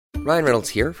Ryan Reynolds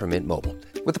here from Mint Mobile.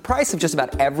 With the price of just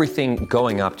about everything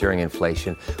going up during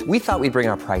inflation, we thought we'd bring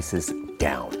our prices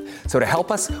down. So to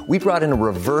help us, we brought in a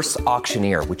reverse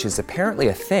auctioneer, which is apparently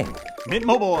a thing. Mint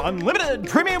Mobile Unlimited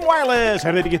Premium Wireless.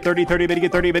 How to get 30, 30, bit to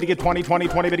get 30, bit to get 20, 20,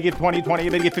 20, bit to get 20, 20,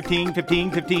 bit to get 15,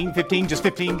 15, 15, 15, just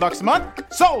 $15 a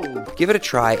month? Sold! Give it a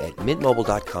try at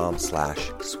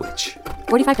mintmobile.com/switch.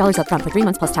 $45 up front for 3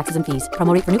 months plus taxes and fees.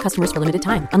 Promo rate for new customers for limited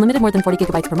time. Unlimited more than 40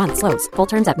 gigabytes per month. Slows full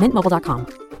terms at mintmobile.com.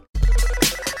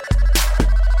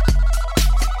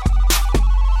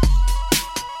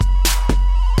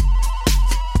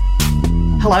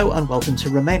 Hello and welcome to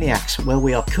Romaniacs, where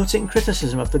we are cutting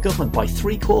criticism of the government by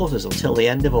 3/4 until the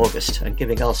end of August and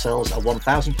giving ourselves a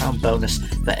 £1,000 bonus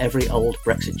for every old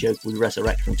Brexit joke we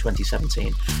resurrect from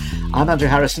 2017. I'm Andrew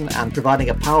Harrison, and providing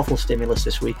a powerful stimulus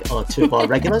this week are two of our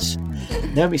regulars.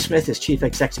 Naomi Smith is Chief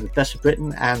Executive of Best for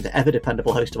Britain and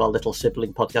ever-dependable host of our little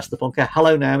sibling podcast, The Bunker.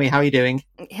 Hello, Naomi. How are you doing?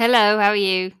 Hello, how are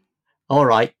you? All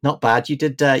right, not bad. You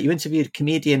did. You interviewed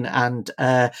comedian and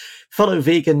fellow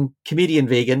comedian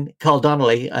vegan Carl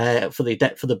Donnelly for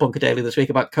the Bunker Daily this week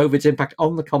about COVID's impact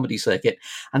on the comedy circuit,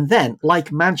 and then,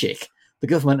 like magic, the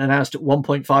government announced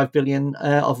 1.5 billion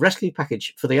of rescue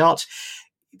package for the arts.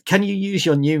 Can you use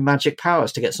your new magic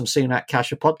powers to get some Sunak cash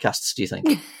for podcasts? Do you think?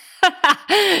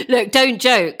 Look, don't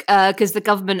joke, because the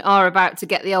government are about to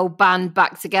get the old band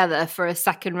back together for a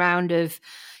second round of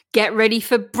get ready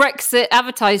for Brexit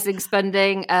advertising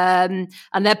spending, and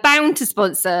they're bound to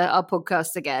sponsor our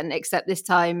podcast again, except this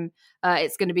time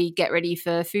it's going to be get ready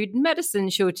for food and medicine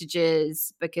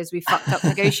shortages because we fucked up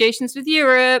negotiations with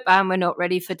Europe and we're not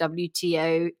ready for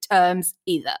WTO terms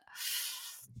either.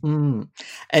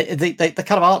 The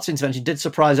kind of arts intervention did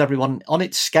surprise everyone on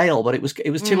its scale, but it was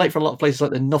too late for a lot of places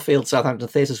like the Nuffield Southampton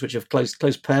theatres, which have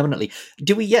closed permanently.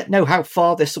 Do we yet know how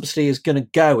far this subsidy is going to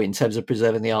go in terms of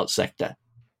preserving the arts sector?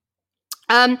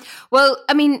 Well,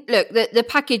 I mean, look, the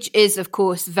package is, of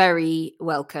course, very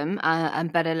welcome and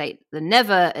better late than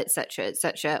never,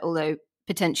 etc., although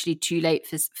potentially too late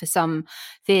for some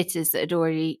theatres that had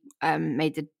already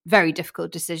made the very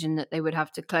difficult decision that they would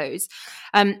have to close.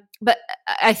 But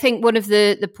I think one of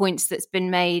the points that's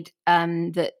been made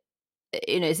that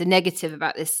is a negative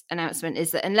about this announcement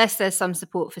is that unless there's some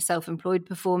support for self-employed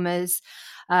performers,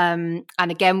 and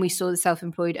again, we saw the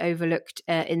self-employed overlooked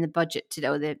in the budget today,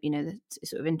 or the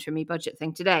sort of interim budget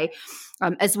thing today,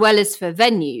 as well as for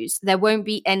venues, there won't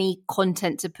be any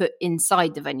content to put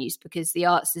inside the venues because the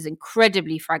arts is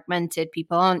incredibly fragmented.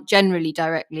 People aren't generally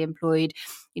directly employed.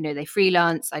 They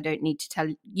freelance. I don't need to tell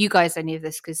you guys any of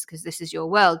this because this is your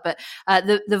world. But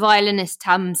the violinist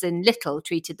Tamsin Little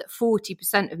tweeted that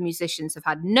 40% of musicians have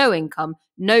had no income,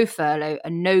 no furlough,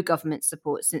 and no government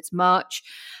support since March.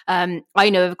 I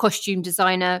know of a costume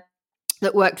designer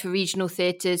that worked for regional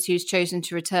theatres who's chosen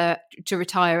to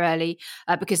retire early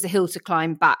because the hill to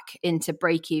climb back into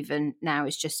break-even now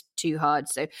is just too hard.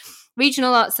 So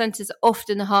regional arts centres are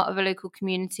often the heart of a local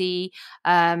community.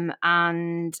 If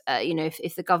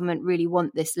the government really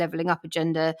want this levelling up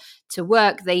agenda to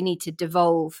work, they need to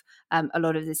devolve a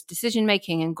lot of this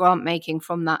decision-making and grant-making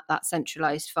from that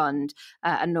centralised fund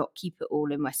and not keep it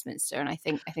all in Westminster. And I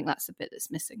think that's a bit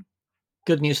that's missing.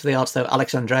 Good news for the arts, though.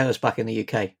 Alex Andreou is back in the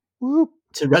UK. Whoop.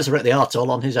 To resurrect the arts all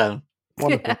on his own.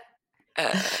 Wonderful.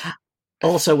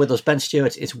 Also with us, Ben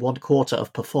Stewart is 1/4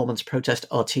 of performance protest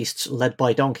artistes led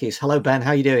by donkeys. Hello, Ben. How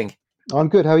are you doing? I'm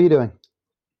good. How are you doing?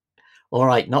 All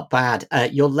right, not bad.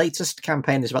 Your latest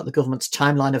campaign is about the government's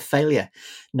timeline of failure,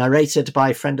 narrated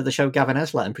by friend of the show, Gavin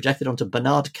Esler, and projected onto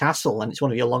Bernard Castle, and it's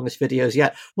one of your longest videos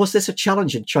yet. Was this a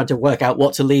challenge in trying to work out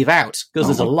what to leave out? Because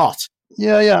there's a lot.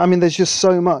 Yeah. I mean, there's just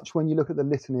so much when you look at the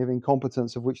litany of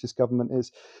incompetence of which this government is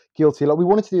guilty. Like, we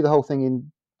wanted to do the whole thing in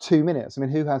 2 minutes. I mean,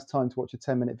 who has time to watch a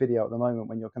 10-minute video at the moment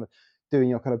when you're kind of doing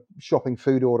your kind of shopping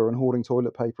food order and hoarding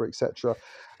toilet paper, etc.?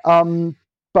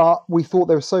 But we thought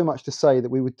there was so much to say that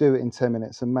we would do it in 10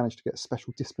 minutes and managed to get a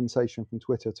special dispensation from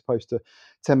Twitter to post a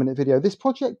 10-minute video. This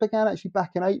project began actually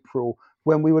back in April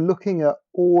when we were looking at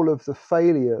all of the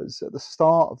failures at the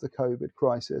start of the COVID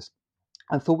crisis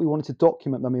and thought we wanted to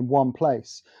document them in one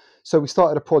place. So we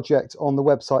started a project on the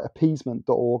website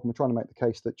appeasement.org, and we're trying to make the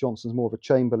case that Johnson's more of a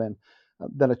Chamberlain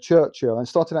than a Churchill, and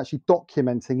started actually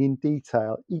documenting in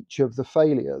detail each of the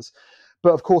failures.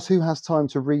 But of course, who has time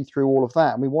to read through all of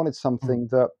that? And we wanted something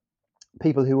that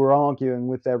people who were arguing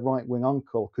with their right-wing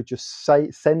uncle could just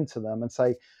send to them and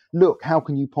say, look, how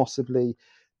can you possibly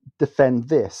defend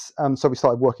this? So we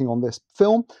started working on this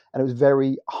film, and it was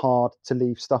very hard to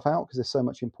leave stuff out because there's so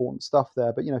much important stuff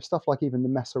there. But, stuff like even the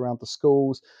mess around the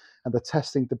schools and the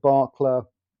testing debacle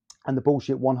and the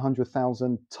bullshit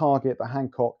 100,000 target that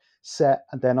Hancock set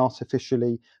and then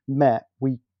artificially met,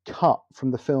 we cut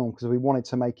from the film because we wanted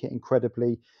to make it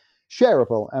incredibly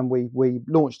shareable, and we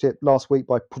launched it last week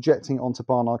by projecting it onto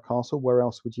Barnard Castle. Where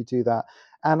else would you do that?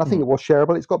 And I think it was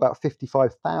shareable. It's got about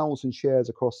 55,000 shares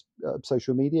across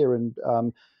social media and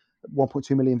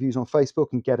 1.2 million views on Facebook,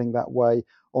 and getting that way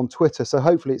on Twitter. So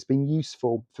hopefully it's been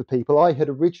useful for people. I had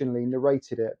originally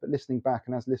narrated it, but listening back,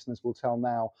 and as listeners will tell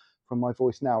now from my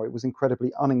voice now, it was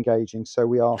incredibly unengaging. So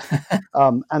we asked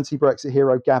anti-Brexit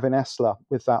hero Gavin Esler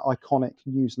with that iconic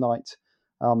Newsnight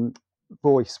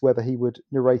voice whether he would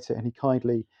narrate it, and he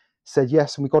kindly said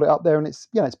yes, and we got it up there, and it's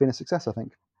been a success, I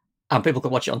think. And people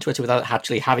can watch it on Twitter without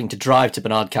actually having to drive to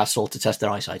Barnard Castle to test their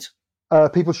eyesight.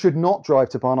 People should not drive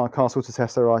to Barnard Castle to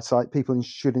test their eyesight. People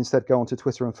should instead go onto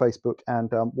Twitter and Facebook and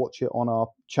watch it on our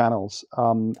channels.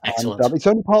 Excellent. And, it's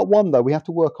only part 1, though. We have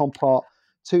to work on part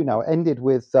 2 now. It ended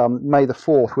with May the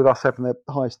 4th, with us having the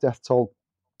highest death toll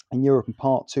in Europe, and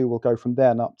part 2 will go from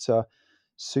there and up to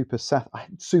Super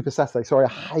Saturday. Sorry, I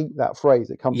hate that phrase.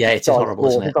 It comes. Yeah, it's horrible,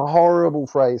 isn't it? It's a horrible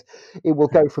phrase. It will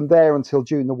go from there until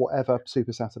June, or whatever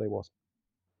Super Saturday was.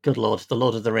 Good Lord, the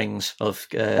Lord of the Rings of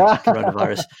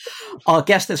coronavirus. Our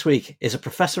guest this week is a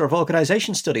professor of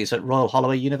organisation studies at Royal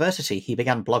Holloway University. He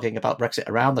began blogging about Brexit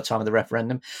around the time of the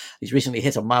referendum. He's recently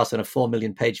hit a milestone of 4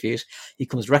 million page views. He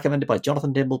comes recommended by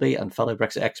Jonathan Dimbleby and fellow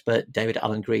Brexit expert David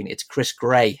Alan Green. It's Chris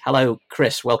Gray. Hello,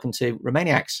 Chris. Welcome to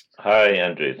Romaniacs. Hi,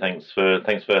 Andrew. Thanks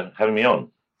for having me on.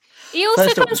 He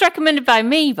also comes recommended by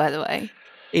me, by the way.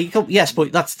 Yes,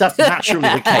 but that's naturally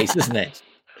the case, isn't it?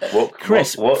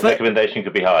 Chris, what recommendation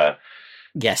could be higher?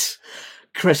 Yes.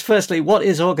 Chris, firstly, what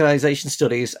is organisation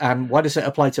studies and why does it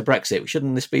apply to Brexit?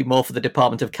 Shouldn't this be more for the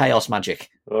Department of Chaos Magic?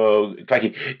 Oh,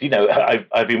 crikey.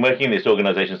 I've been working in this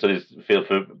organisation studies field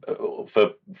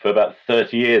for about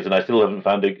 30 years, and I still haven't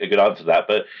found a good answer to that.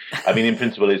 But, I mean, in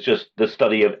principle, it's just the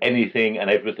study of anything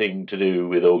and everything to do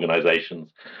with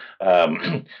organisations.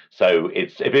 So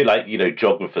it's a bit like,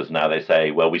 geographers now, they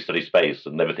say, well, we study space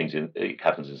and it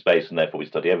happens in space, and therefore we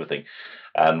study everything.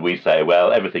 And we say,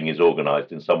 well, everything is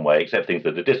organised in some way, except things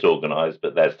that are disorganised,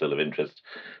 but they're still of interest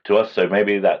to us. So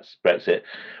maybe that's Brexit.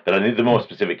 But I think the more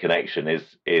specific connection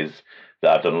is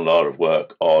that I've done a lot of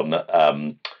work on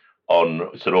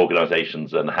sort of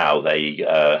organisations and how they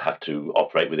have to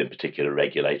operate within particular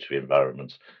regulatory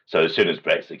environments. So as soon as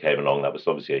Brexit came along, that was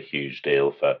obviously a huge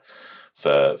deal for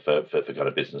kind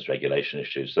of business regulation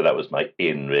issues. So that was my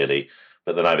in, really.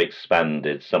 But then I've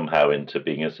expanded somehow into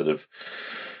being a sort of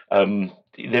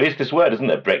there is this word, isn't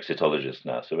there, Brexitologist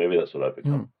now? So maybe that's what I've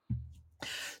become.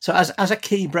 So as a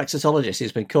key Brexitologist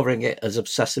who's been covering it as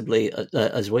obsessively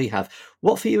as we have,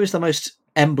 what for you is the most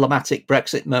emblematic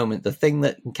Brexit moment, the thing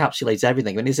that encapsulates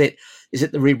everything? I mean, is it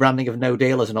the rebranding of No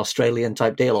Deal as an Australian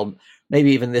type deal, or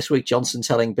maybe even this week Johnson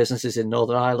telling businesses in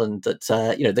Northern Ireland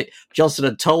that Johnson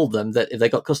had told them that if they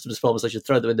got customs forms they should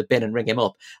throw them in the bin and ring him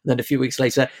up, and then a few weeks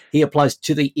later he applies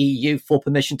to the EU for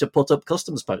permission to put up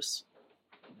customs posts?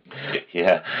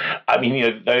 Yeah, I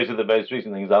mean, those are the most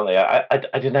recent things, aren't they?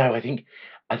 I don't know. I think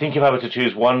if I were to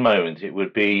choose one moment, it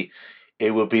would be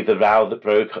the row that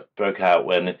broke out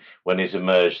when it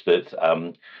emerged that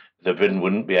Britain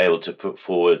wouldn't be able to put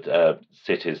forward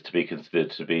cities to be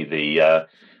considered to be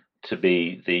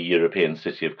the European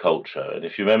city of culture. And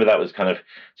if you remember, that was kind of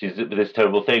this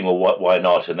terrible thing. Well, why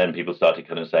not? And then people started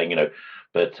kind of saying,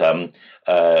 but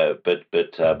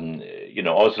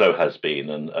Oslo has been,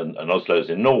 and Oslo's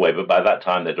in Norway, but by that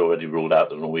time they'd already ruled out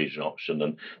the Norwegian option,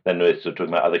 and then they were sort of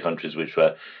talking about other countries which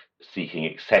were seeking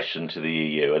accession to the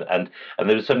EU, and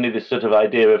there was suddenly this sort of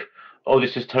idea of, oh,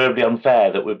 this is terribly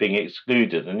unfair that we're being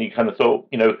excluded, and you kind of thought,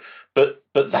 but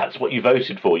that's what you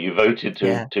voted for. You voted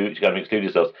to kind of exclude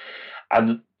yourselves,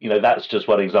 and that's just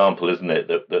one example, isn't it?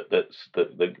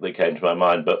 That came to my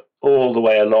mind, but all the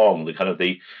way along,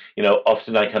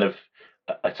 often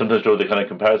I sometimes draw the kind of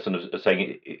comparison of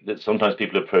saying that sometimes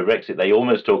people are pro-Brexit. They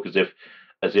almost talk as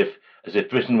if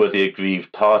Britain were the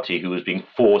aggrieved party who was being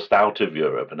forced out of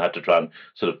Europe and had to try and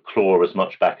sort of claw as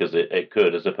much back as it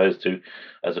could, as opposed to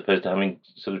having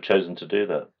sort of chosen to do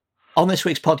that. On this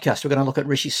week's podcast, we're going to look at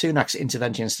Rishi Sunak's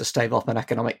interventions to stave off an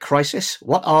economic crisis.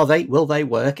 What are they? Will they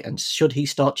work? And should he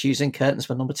start choosing curtains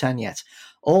for number 10 yet?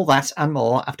 All that and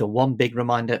more after one big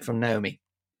reminder from Naomi.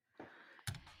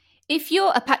 If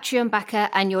you're a Patreon backer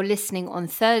and you're listening on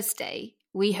Thursday,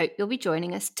 we hope you'll be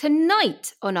joining us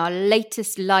tonight on our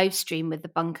latest live stream with The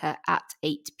Bunker at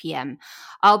 8 p.m.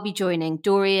 I'll be joining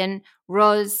Dorian,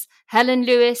 Roz, Helen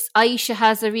Lewis, Aisha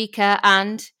Hazarika,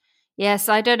 and yes,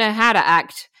 I don't know how to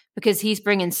act because he's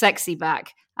bringing sexy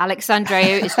back,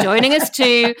 Alexandrou is joining us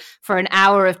too for an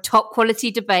hour of top quality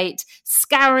debate,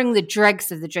 scouring the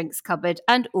dregs of the drinks cupboard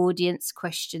and audience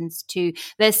questions too.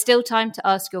 There's still time to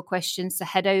ask your questions, so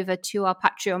head over to our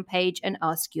Patreon page and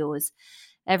ask yours.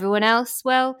 Everyone else,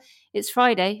 well, it's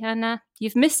Friday and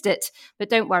you've missed it. But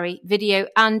don't worry, video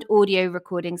and audio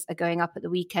recordings are going up at the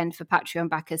weekend for Patreon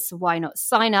backers, so why not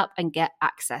sign up and get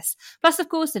access? Plus, of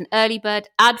course, an early bird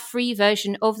ad-free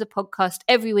version of the podcast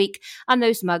every week and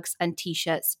those mugs and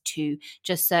T-shirts too.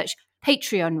 Just search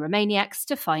Patreon Romaniacs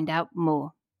to find out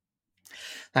more.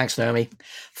 Thanks, Naomi.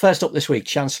 First up this week,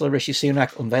 Chancellor Rishi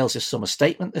Sunak unveils his summer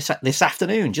statement this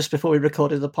afternoon, just before we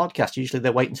recorded the podcast. Usually they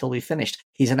wait until we've finished.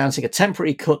 He's announcing a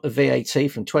temporary cut of VAT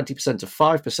from 20% to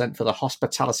 5% for the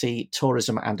hospitality,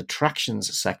 tourism and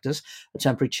attractions sectors, a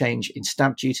temporary change in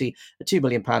stamp duty, a £2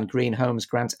 billion Green Homes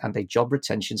grant and a job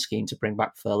retention scheme to bring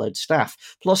back furloughed staff.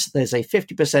 Plus, there's a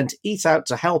 50% Eat Out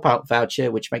to Help Out voucher,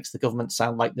 which makes the government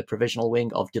sound like the provisional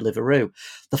wing of Deliveroo.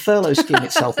 The furlough scheme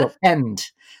itself will end.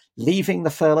 Leaving the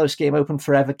furlough scheme open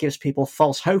forever gives people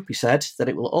false hope, he said, that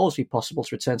it will always be possible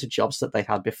to return to jobs that they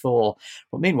had before.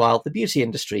 But meanwhile, the beauty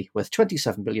industry, worth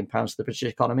 £27 billion to the British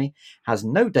economy, has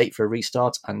no date for a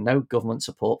restart and no government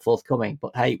support forthcoming.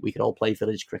 But hey, we could all play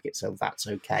village cricket, so that's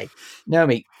okay.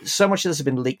 Naomi, so much of this has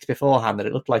been leaked beforehand that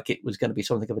it looked like it was going to be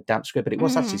something of a damp squib, but it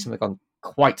was actually something on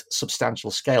quite substantial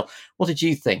scale. What did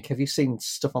you think? Have you seen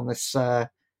stuff on this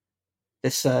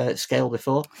scale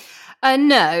before?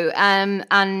 No,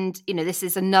 and this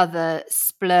is another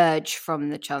splurge from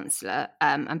the Chancellor,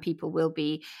 and people will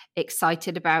be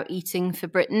excited about eating for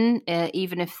Britain,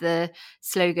 even if the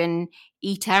slogan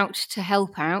 "Eat Out to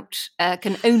Help Out"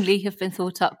 can only have been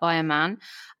thought up by a man.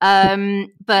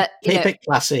 But keep it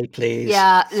classy, please.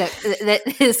 Yeah, look,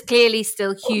 there's clearly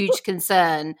still huge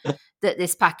concern that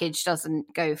this package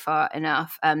doesn't go far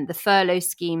enough. The furlough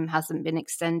scheme hasn't been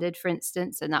extended, for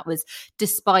instance, and that was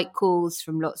despite calls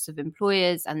from lots of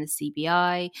employers and the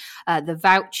CBI. The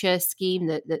voucher scheme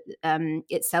that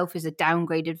itself is a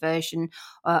downgraded version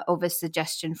of a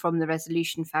suggestion from the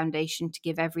Resolution Foundation to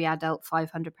give every adult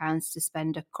 £500 to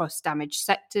spend across damaged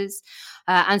sectors.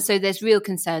 And so there's real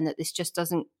concern that this just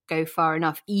doesn't go far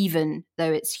enough, even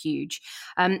though it's huge.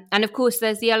 And of course,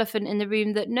 there's the elephant in the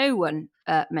room that no one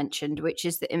mentioned, which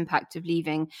is the impact of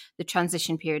leaving the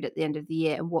transition period at the end of the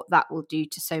year and what that will do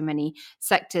to so many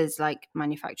sectors like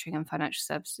manufacturing and financial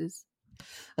services.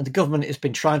 And the government has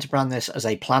been trying to brand this as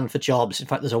a plan for jobs. In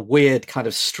fact, there's a weird kind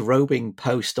of strobing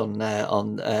post on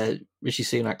Rishi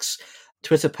Sunak's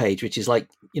Twitter page, which is like,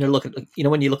 when you look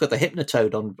at the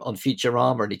Hypnotoad on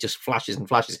Futurama and it just flashes and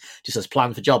flashes, just says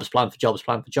plan for jobs, plan for jobs,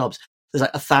 plan for jobs. There's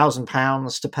like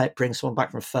 £1,000 to bring someone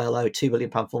back from furlough, £2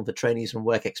 billion fund for trainees and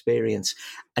work experience.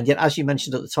 And yet, as you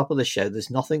mentioned at the top of the show,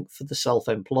 there's nothing for the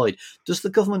self-employed. Does the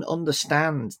government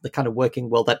understand the kind of working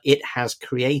world that it has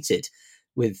created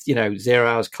with, 0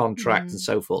 hours contracts and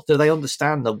so forth? Do they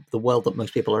understand the world that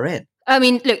most people are in? I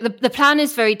mean, look, the plan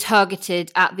is very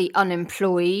targeted at the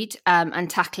unemployed and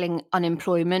tackling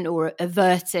unemployment or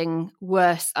averting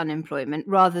worse unemployment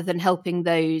rather than helping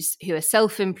those who are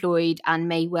self-employed and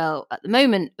may well, at the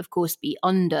moment, of course, be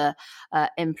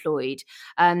under-employed.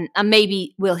 And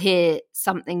maybe we'll hear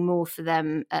something more for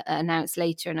them announced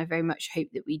later, and I very much hope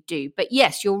that we do. But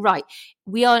yes, you're right.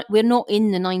 We're not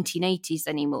in the 1980s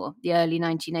anymore, the early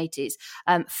 1980s.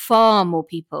 Far more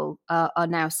people are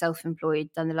now self-employed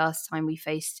than the last time we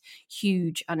faced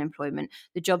huge unemployment.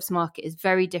 The jobs market is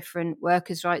very different.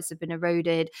 Workers' rights have been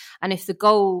eroded. And if the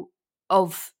goal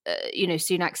of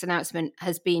Sunak's announcement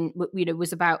has been,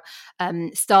 was about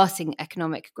starting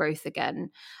economic growth again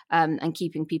and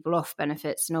keeping people off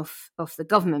benefits and off the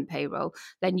government payroll,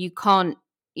 then you can't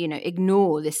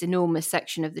ignore this enormous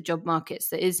section of the job markets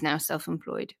that is now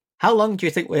self-employed. How long do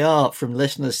you think we are from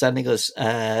listeners sending us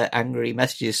angry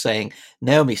messages saying,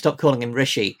 Naomi, stop calling him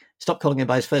Rishi, stop calling him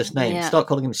by his first name, stop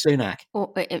calling him Sunak?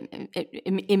 Or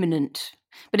imminent.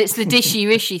 But it's the Dishy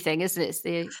Rishi thing, isn't it? It's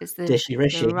the Dishy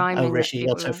Rishi. Oh, Rishi,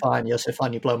 you're so fine. You're so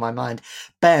fine. You blow my mind.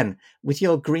 Ben, with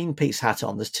your Greenpeace hat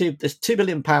on, there's £2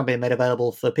 billion being made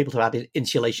available for people to add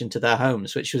insulation to their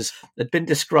homes, which had been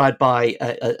described by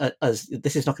as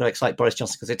this is not going to excite Boris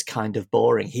Johnson because it's kind of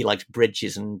boring. He likes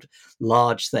bridges and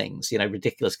large things,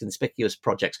 ridiculous, conspicuous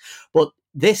projects. But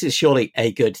this is surely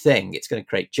a good thing. It's going to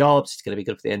create jobs. It's going to be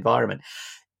good for the environment.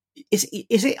 Is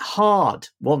it hard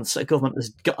once a government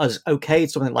has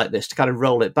okayed something like this to kind of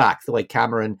roll it back the way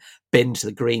Cameron binned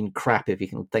the green crap, if you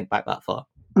can think back that far?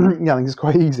 Yeah, I think it's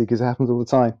quite easy because it happens all the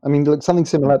time. I mean, look, something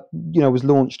similar, was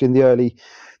launched in the early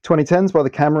 2010s by the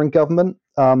Cameron government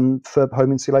for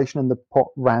home insulation, and the pot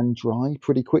ran dry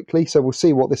pretty quickly. So we'll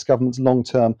see what this government's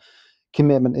long-term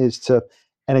commitment is to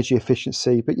energy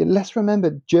efficiency. But let's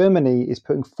remember, Germany is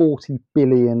putting 40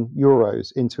 billion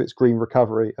euros into its green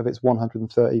recovery of its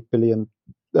 130 billion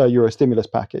euro stimulus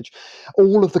package.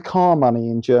 All of the car money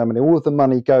in Germany, all of the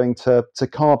money going to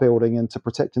car building and to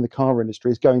protecting the car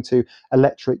industry is going to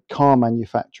electric car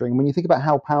manufacturing. When you think about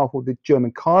how powerful the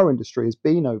German car industry has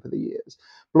been over the years,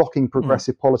 blocking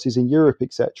progressive policies in Europe,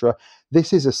 etc.,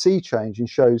 this is a sea change and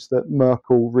shows that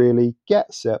Merkel really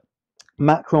gets it.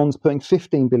 Macron's putting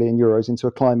 15 billion euros into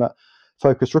a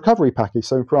climate-focused recovery package.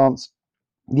 So in France,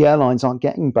 the airlines aren't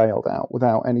getting bailed out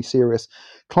without any serious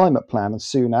climate plan. And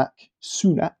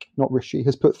Sunak, not Rishi,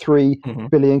 has put 3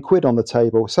 billion quid on the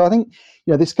table. So I think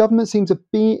this government seems a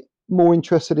bit more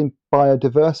interested in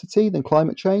biodiversity than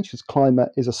climate change, because climate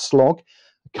is a slog.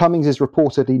 Cummings is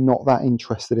reportedly not that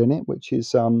interested in it, which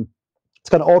is it's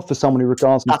kind of odd for someone who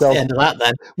regards themselves. That's the end of that,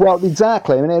 then. Well,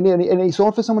 exactly. I mean, and it's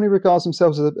odd for someone who regards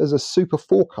themselves as a super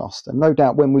forecaster. No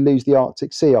doubt, when we lose the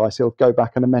Arctic sea ice, he'll go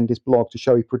back and amend his blog to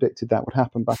show he predicted that would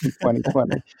happen back in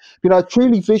 2020. A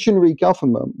truly visionary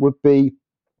government would be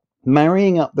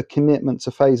marrying up the commitment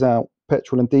to phase out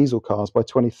petrol and diesel cars by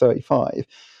 2035,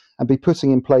 and be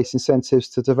putting in place incentives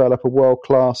to develop a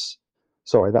world-class,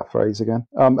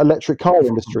 electric car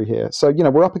industry here. So,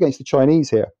 we're up against the Chinese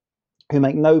here, who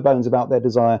make no bones about their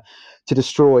desire to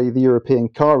destroy the European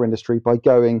car industry by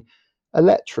going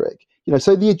electric.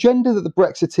 So the agenda that the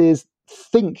Brexiteers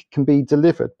think can be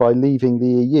delivered by leaving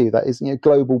the EU, that is,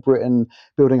 global Britain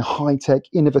building a high-tech,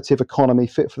 innovative economy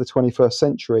fit for the 21st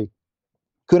century,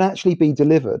 could actually be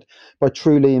delivered by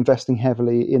truly investing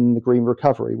heavily in the green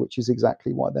recovery, which is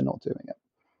exactly why they're not doing it.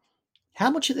 How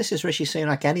much of this is Rishi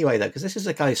Sunak anyway, though? Because this is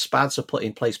a guy SPADs are put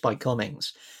in place by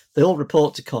Cummings. They all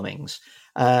report to Cummings.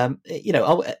 Are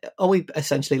we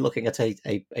essentially looking at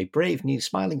a brave new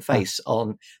smiling face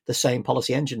on the same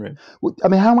policy engine room? Well, I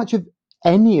mean, how much of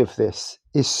any of this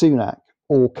is Sunak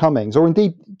or Cummings, or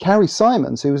indeed Carrie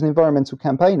Simons, who was an environmental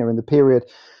campaigner in the period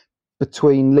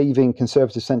between leaving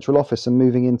Conservative central office and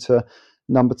moving into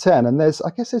Number 10? And there's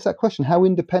that question: how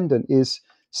independent is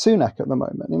Sunak at the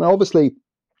moment? I mean, obviously,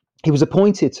 he was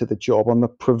appointed to the job on the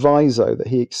proviso that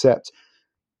he accept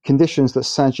conditions that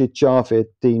Sajid Javid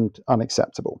deemed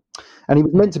unacceptable. And he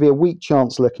was meant to be a weak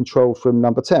chancellor controlled from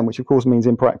Number 10, which of course means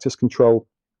in practice controlled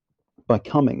by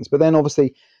Cummings. But then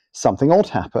obviously something odd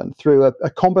happened through a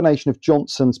combination of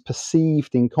Johnson's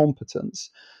perceived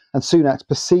incompetence and Sunak's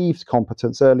perceived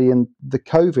competence early in the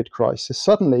COVID crisis.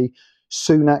 Suddenly,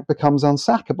 Sunak becomes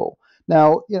unsackable.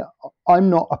 Now,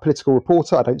 I'm not a political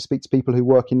reporter. I don't speak to people who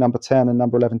work in Number 10 and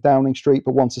Number 11 Downing Street,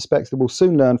 but one suspects that we'll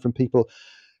soon learn from people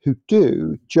who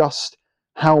do just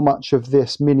how much of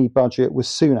this mini budget was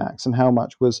Sunak's and how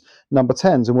much was Number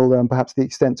 10's, and we'll learn perhaps the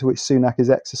extent to which Sunak is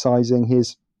exercising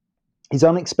his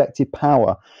unexpected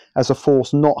power as a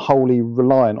force not wholly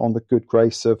reliant on the good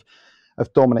grace of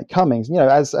Dominic Cummings.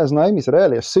 As Naomi said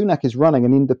earlier, Sunak is running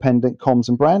an independent comms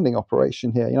and branding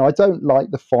operation here. I don't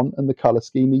like the font and the colour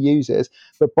scheme he uses,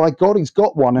 but by God, he's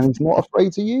got one and he's not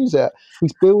afraid to use it.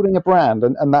 He's building a brand,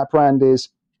 and that brand is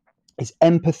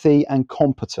empathy and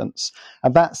competence.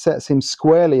 And that sets him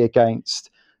squarely against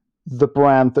the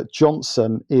brand that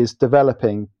Johnson is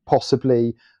developing,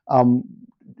 possibly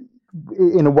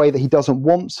in a way that he doesn't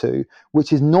want to,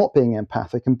 which is not being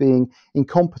empathic and being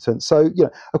incompetent. So,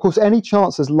 of course, any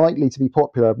chancellor is likely to be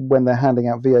popular when they're handing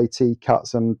out VAT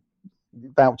cuts and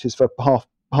vouchers for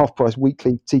half price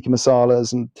weekly tikka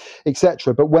masalas and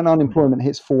etc. But when unemployment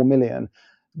hits 4 million,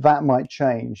 that might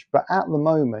change. But at the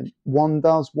moment, one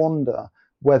does wonder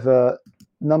whether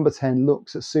Number 10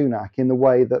 looks at Sunak in the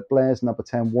way that Blair's Number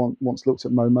 10 once looked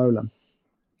at Mo Mowlam.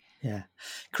 Yeah.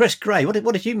 Chris Gray,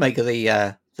 what did you make of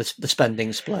the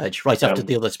spending splurge right after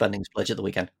the other spending splurge at the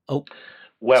weekend? Oh,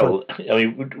 well, sorry.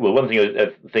 One thing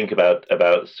I think about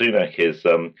Sunak is,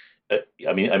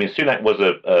 Sunak was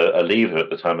a Leaver at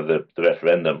the time of the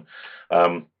referendum,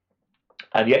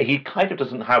 and yet he kind of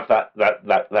doesn't have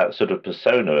that sort of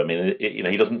persona. I mean,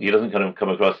 he doesn't kind of come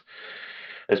across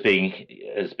as being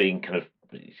kind of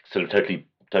sort of totally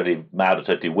mad or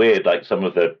totally weird like some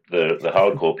of the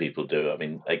hardcore people do. I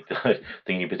mean, like,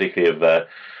 thinking particularly of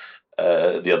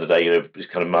the other day,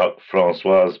 kind of Marc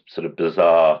Francois' sort of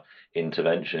bizarre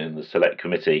intervention in the select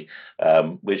committee,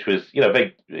 which was,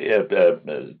 very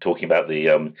talking about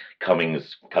the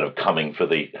Cummings kind of coming for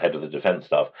the head of the defence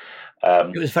staff.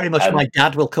 It was very much my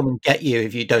dad will come and get you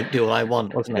if you don't do what I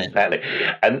want, wasn't it? Exactly.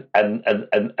 And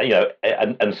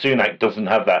Sunak doesn't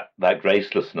have that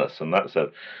gracelessness, and that's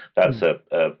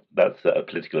a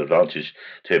political advantage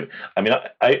to him. I mean,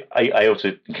 I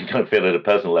also kind of feel at a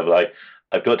personal level,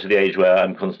 I've got to the age where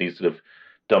I'm constantly sort of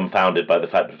dumbfounded by the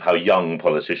fact of how young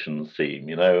politicians seem,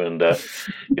 and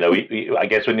I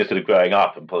guess when you're sort of growing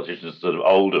up and politicians are sort of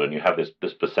older, and you have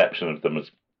this perception of them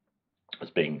as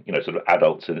being, sort of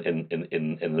adults in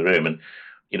the room, and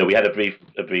we had a brief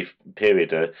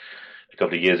period a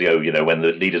couple of years ago, when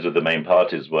the leaders of the main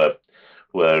parties were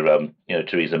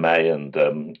Theresa May and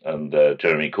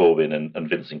Jeremy Corbyn and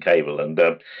Vincent Cable,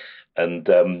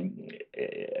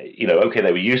 okay,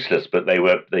 they were useless, but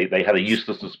they had a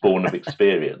uselessness born of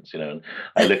experience, And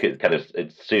I look at kind of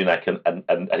Sunak,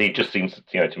 and he just seems,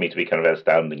 to me to be kind of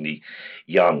astoundingly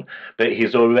young, but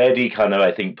he's already kind of,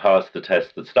 I think, passed the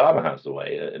test that Starmer has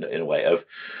in a way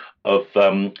of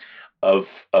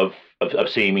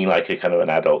seeming like a kind of an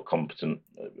adult, competent,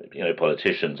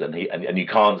 politicians, and you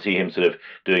can't see him sort of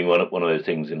doing one of those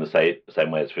things in the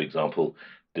same way as, for example,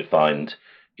 defined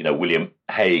William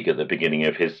Hague at the beginning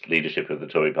of his leadership of the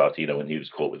Tory party, when he was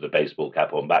caught with the baseball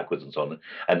cap on backwards and so on,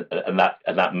 and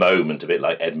that moment, a bit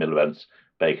like Ed Miliband's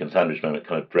bacon sandwich moment,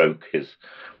 kind of broke his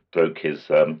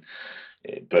kind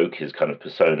of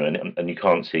persona, and you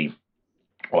can't see,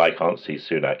 I can't see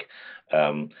Sunak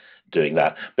doing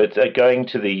that. But going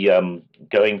to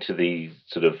the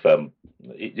sort of,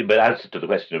 but as to the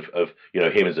question of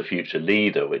him as a future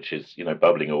leader, which is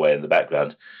bubbling away in the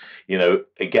background.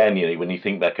 Again, when you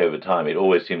think back over time, it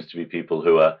always seems to be people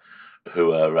who are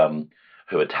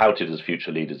touted as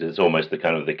future leaders. It's almost the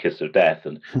kind of the kiss of death,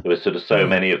 and there were sort of so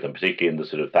many of them, particularly in the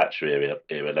sort of Thatcher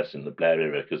era, less in the Blair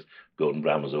era, because Gordon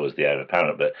Brown was always the heir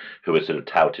apparent, but who were sort of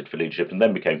touted for leadership and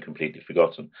then became completely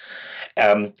forgotten.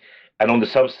 And on the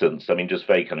substance, I mean, just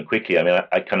very kind of quickly, I mean,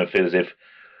 I kind of feel as if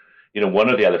one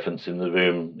of the elephants in the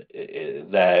room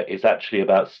there is actually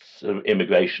about sort of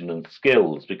immigration and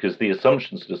skills, because the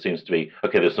assumption sort of seems to be,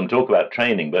 okay, there's some talk about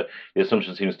training, but the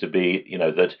assumption seems to be,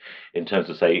 that in terms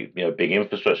of, say, big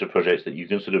infrastructure projects, that you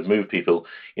can sort of move people,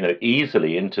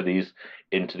 easily into these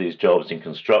jobs in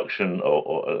construction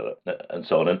or and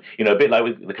so on. And, a bit like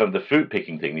with the kind of the fruit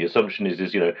picking thing, the assumption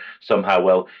is somehow,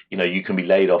 well, you can be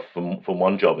laid off from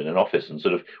one job in an office and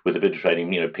sort of with a bit of training,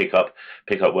 pick up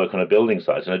work on a building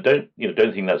site. And I don't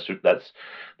think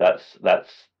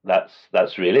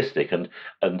that's realistic, and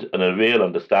a real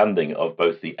understanding of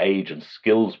both the age and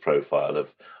skills profile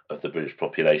of the British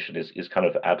population is kind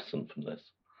of absent from this.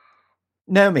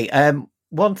 Naomi,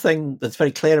 one thing that's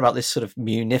very clear about this sort of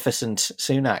munificent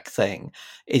Sunak thing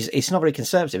is it's not very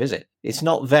conservative, is it? It's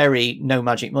not very no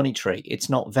magic money tree. It's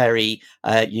not very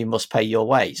you must pay your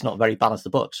way. It's not very balance the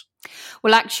books.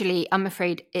 Well, actually, I'm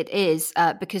afraid it is,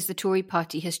 because the Tory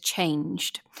party has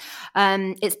changed.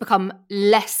 It's become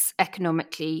less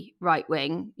economically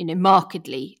right-wing,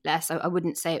 markedly less. I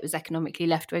wouldn't say it was economically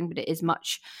left-wing, but it is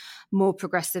much more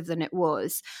progressive than it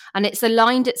was. And it's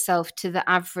aligned itself to the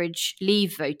average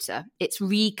Leave voter. It's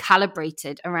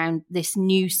recalibrated around this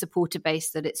new supporter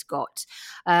base that it's got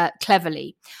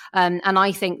cleverly. And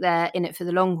I think they're in it for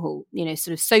the long haul,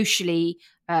 sort of socially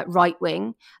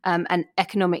right-wing and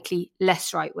economically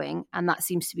less right-wing. And that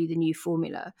seems to be the new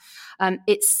formula.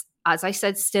 It's, as I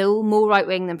said, still more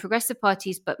right-wing than progressive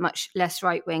parties, but much less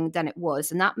right-wing than it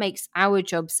was. And that makes our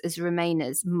jobs as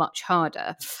Remainers much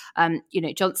harder.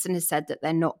 Johnson has said that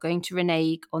they're not going to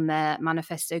renege on their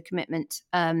manifesto commitment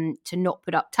to not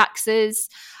put up taxes.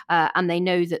 And they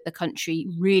know that the country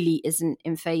really isn't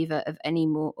in favour of any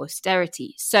more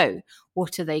austerity. So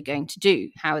what are they going to do?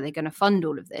 How are they going to fund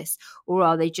all of this? Or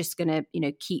are they just going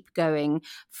to, keep going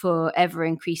for ever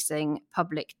increasing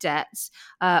public debt,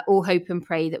 or hope and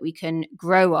pray that we can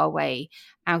grow our way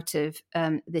out of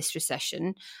this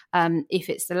recession? If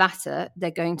it's the latter,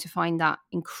 they're going to find that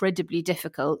incredibly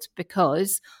difficult,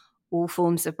 because all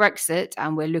forms of Brexit,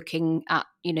 and we're looking at,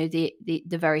 the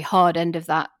very hard end of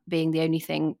that being the only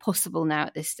thing possible now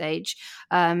at this stage,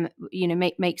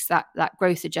 makes that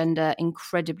growth agenda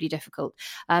incredibly difficult.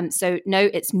 So no,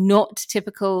 it's not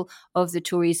typical of the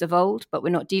Tories of old, but we're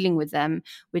not dealing with them.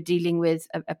 We're dealing with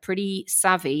a pretty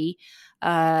savvy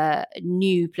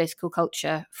new political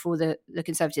culture for the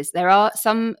Conservatives. There are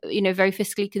some, very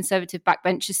fiscally conservative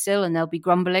backbenchers still, and they'll be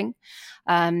grumbling.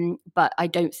 But I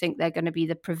don't think they're going to be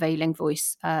the prevailing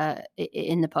voice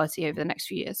in the party over the next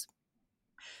few years.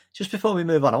 Just before we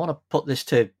move on, I want to put this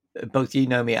to both you,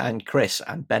 Naomi, and Chris,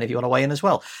 and Ben, if you want to weigh in as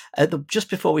well. Just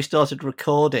before we started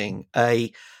recording,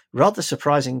 a rather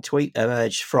surprising tweet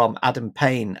emerged from Adam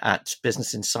Payne at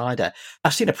Business Insider.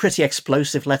 I've seen a pretty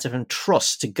explosive letter from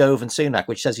Truss to Gove and Sunak,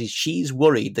 which says she's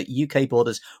worried that UK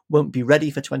borders won't be ready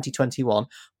for 2021.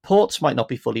 Ports might not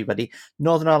be fully ready.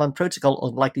 Northern Ireland Protocol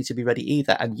unlikely to be ready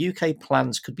either. And UK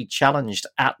plans could be challenged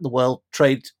at the World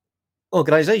Trade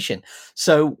organization.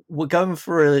 So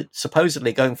we're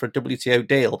supposedly going for a WTO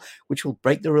deal, which will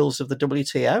break the rules of the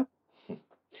WTO.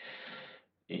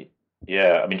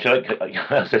 Yeah, I mean, shall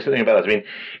I say something about that?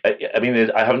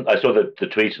 I saw the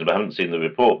tweet, and I haven't seen the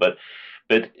report, but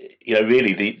really,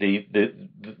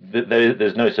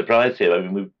 there's no surprise here. I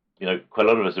mean, quite a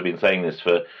lot of us have been saying this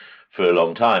for a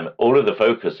long time. All of the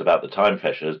focus about the time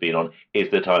pressure has been on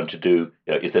is there time to do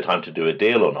a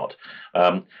deal or not,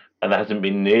 and there hasn't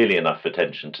been nearly enough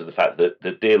attention to the fact that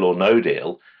the deal or no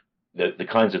deal, the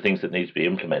kinds of things that need to be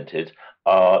implemented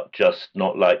are just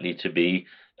not likely to be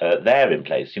there in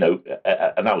place,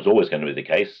 and that was always going to be the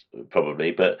case,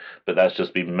 probably, but that's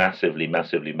just been massively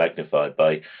magnified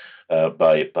by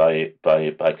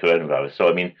coronavirus. So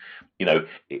I mean,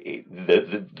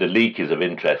 the leak is of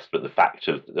interest, but the fact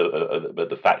of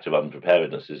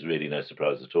unpreparedness is really no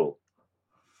surprise at all.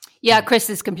 Yeah,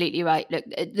 Chris is completely right. Look,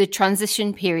 the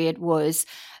transition period was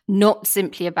not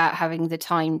simply about having the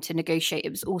time to negotiate;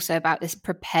 it was also about this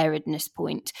preparedness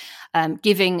point,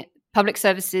 giving public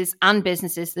services and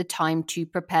businesses the time to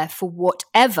prepare for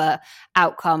whatever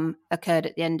outcome occurred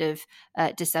at the end of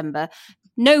December.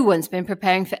 No one's been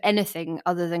preparing for anything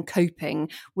other than coping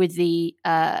with the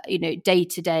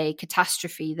day-to-day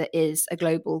catastrophe that is a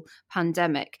global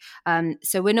pandemic.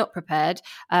 So we're not prepared.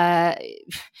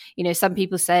 Some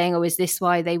people saying, "Oh, is this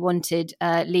why they wanted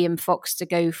Liam Fox to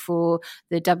go for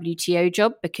the WTO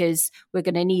job? Because we're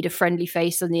going to need a friendly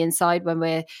face on the inside when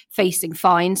we're facing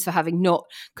fines for having not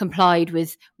complied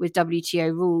with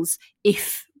WTO rules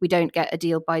if we don't get a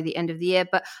deal by the end of the year."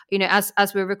 But,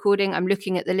 as we're recording, I'm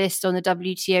looking at the list on the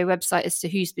WTO website as to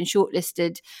who's been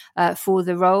shortlisted for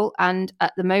the role. And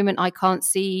at the moment, I can't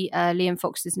see Liam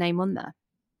Fox's name on there.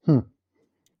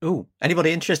 Ooh,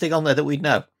 anybody interesting on there that we'd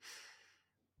know?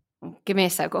 Give me a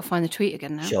sec. I've got to find the tweet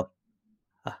again now. Sure.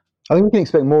 I think we can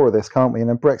expect more of this, can't we?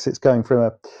 And Brexit's going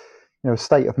from a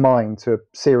state of mind to a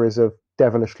series of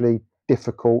devilishly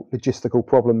difficult logistical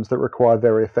problems that require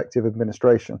very effective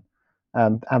administration.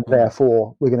 And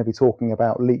therefore, we're going to be talking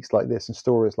about leaks like this and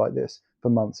stories like this for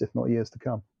months, if not years to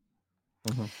come.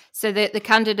 Mm-hmm. So the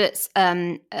candidates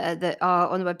that are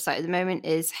on the website at the moment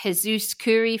is Jesus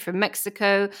Kuri from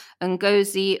Mexico,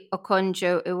 Ngozi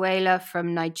Okonjo-Iweala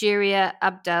from Nigeria,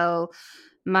 Abdel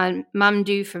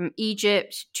Mamdouh from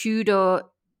Egypt, Tudor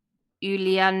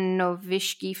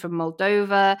Ulyanovishki from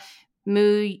Moldova,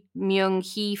 Mu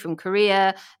Myung-hee from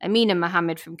Korea, Amina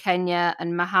Mohammed from Kenya,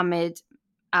 and Mohammed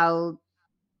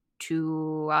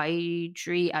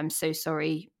Al-Tuwaidri. I'm so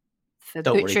sorry for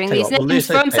butchering these names,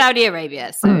 from Saudi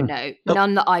Arabia. So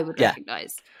none that I would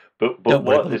recognise. But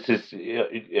what this is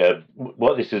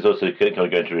also kind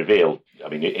of going to reveal, I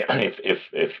mean,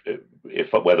 if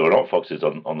whether or not Fox is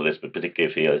on the list, but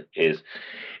particularly if he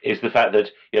is the fact that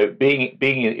being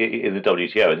in the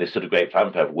WTO and this sort of great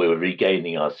fanfare, we're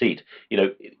regaining our seat.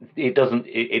 It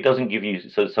doesn't give you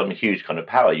some huge kind of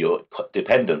power. You're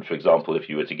dependent, for example, if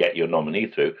you were to get your nominee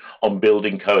through, on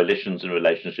building coalitions and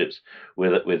relationships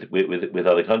with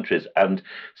other countries, and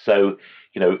so.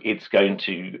 It's going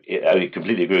to. I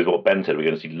completely agree with what Ben said. We're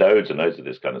going to see loads and loads of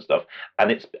this kind of stuff, and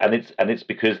it's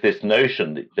because this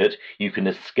notion that you can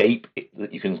escape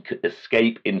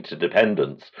into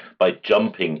dependence by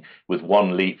jumping with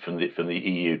one leap from the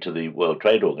EU to the World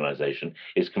Trade Organization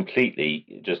is completely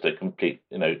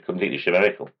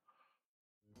chimerical.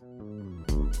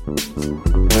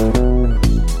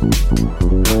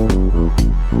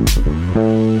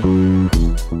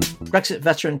 Brexit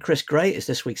veteran Chris Gray is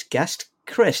this week's guest.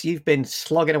 Chris, you've been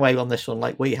slogging away on this one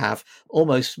like we have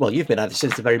you've been at it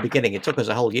since the very beginning. It took us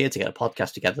a whole year to get a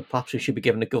podcast together. Perhaps we should be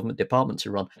given a government department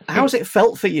to run. How's it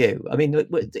felt for you? I mean,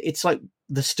 it's like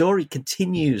the story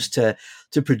continues to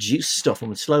produce stuff,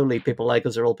 and slowly people like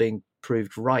us are all being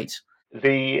proved right.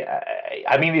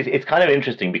 It's kind of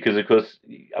interesting because, of course,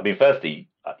 firstly,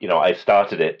 I actually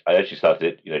started it,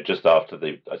 just after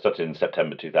I started in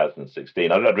September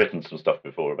 2016. I'd written some stuff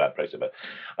before about Brexit, but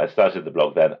I started the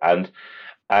blog then.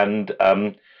 And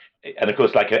of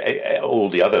course, like all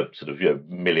the other sort of,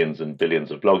 millions and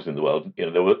billions of blogs in the world,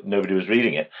 nobody was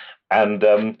reading it.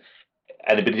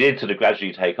 But it did sort of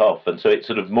gradually take off, and so it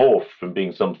sort of morphed from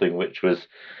being something which was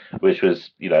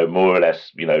more or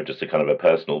less just a kind of a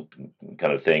personal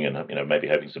kind of thing, and maybe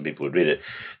hoping some people would read it,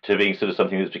 to being sort of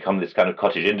something that's become this kind of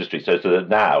cottage industry. So that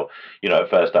now at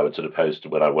first I would sort of post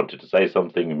when I wanted to say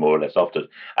something more or less often,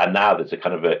 and now there's a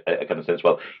kind of sense,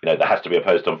 well, there has to be a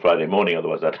post on Friday morning,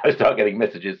 otherwise I start getting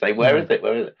messages saying where is it,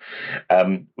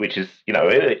 which is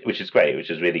which is great, which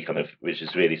is really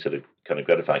sort of kind of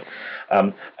gratifying,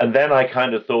 and then I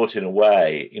kind of thought in a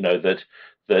way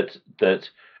that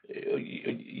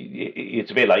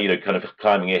it's a bit like, kind of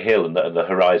climbing a hill, and the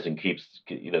horizon keeps,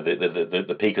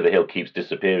 the peak of the hill keeps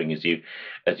disappearing as you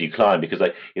climb, because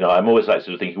I'm always like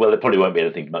sort of thinking, well, there probably won't be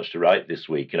anything much to write this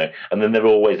week, and then there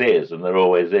always is, and but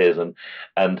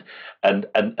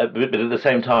at the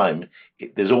same time,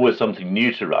 there's always something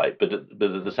new to write, but at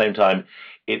the same time,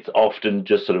 it's often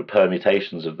just sort of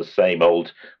permutations of the same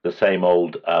old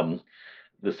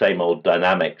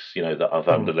dynamics, that I've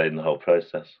underlain the whole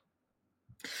process.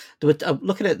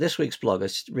 Looking at this week's blog, I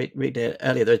read it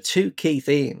earlier, there are two key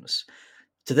themes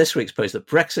to this week's post: that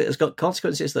Brexit has got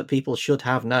consequences that people should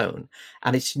have known,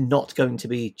 and it's not going to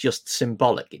be just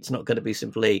symbolic. It's not going to be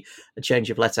simply a change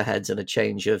of letterheads and a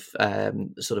change of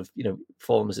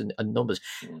forms and numbers.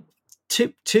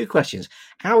 Two questions.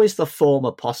 How is the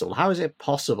former possible? How is it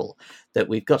possible that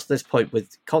we've got to this point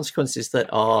with consequences that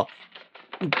are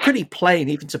pretty plain,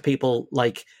 even to people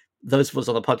like those of us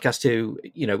on the podcast who,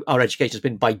 our education has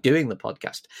been by doing the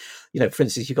podcast? For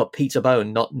instance, you've got Peter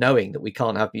Bone not knowing that we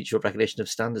can't have mutual recognition of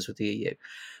standards with the EU.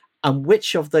 And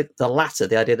which of the latter,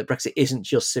 the idea that Brexit isn't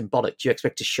just symbolic, do you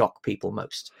expect to shock people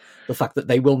most? The fact that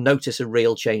they will notice a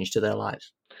real change to their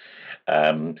lives?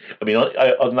 On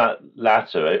that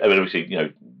latter,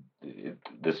 obviously,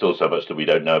 there's still so much that we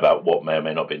don't know about what may or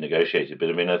may not be negotiated. But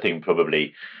I think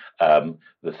probably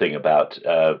the thing about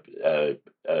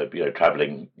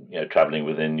traveling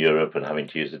within Europe and having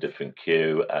to use a different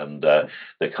queue, and the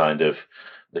kind of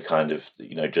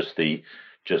just the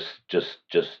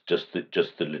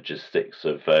logistics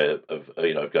of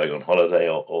going on holiday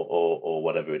or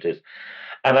whatever it is.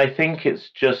 And I think it's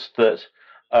just that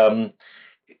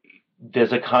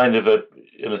there's a kind of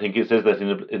and I think it says that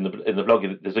in the blog,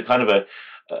 there's a kind of a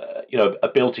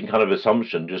built-in kind of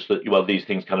assumption, just that these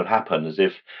things kind of happen as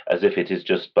if it is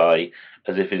just by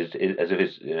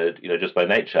just by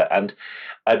nature. And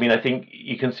I think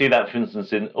you can see that, for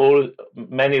instance, in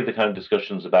many of the kind of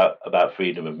discussions about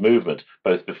freedom of movement,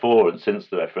 both before and since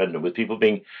the referendum, with people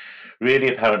being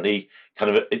really apparently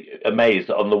kind of amazed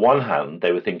that on the one hand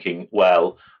they were thinking,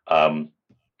 well,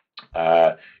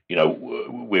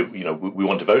 we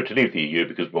want to vote to leave the EU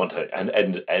because we want to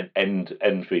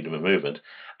end freedom of movement,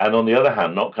 and on the other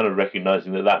hand, not kind of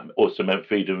recognising that also meant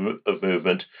freedom of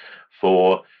movement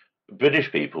for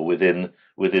British people within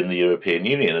the European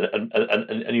Union,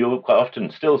 and you quite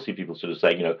often still see people sort of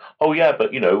saying, oh yeah,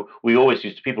 but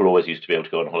people always used to be able to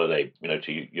go on holiday,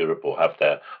 to Europe, or have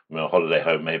their holiday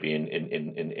home maybe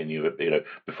in Europe,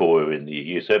 before we were in the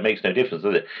EU, so it makes no difference,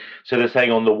 does it? So they're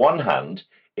saying, on the one hand,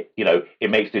 it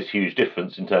makes this huge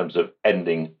difference in terms of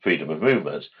ending freedom of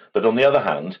movement, but on the other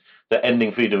hand, that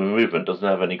ending freedom of movement doesn't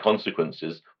have any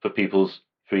consequences for people's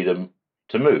freedom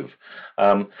to move.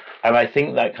 And I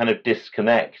think that kind of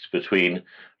disconnect between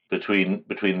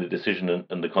the decision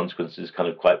and the consequences is kind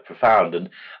of quite profound. And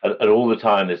all the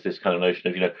time there's this kind of notion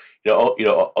of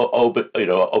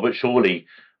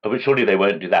but surely they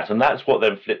won't do that. And that's what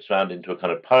then flips around into a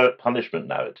kind of punishment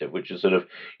narrative, which is sort of,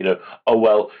 oh,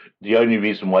 well, the only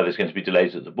reason why there's going to be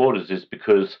delays at the borders is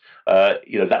because,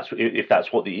 if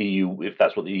that's what the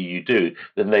EU do,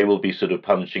 then they will be sort of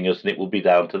punishing us, and it will be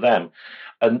down to them.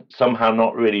 And somehow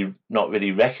not really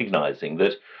recognizing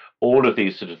that all of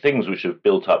these sort of things which have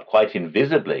built up quite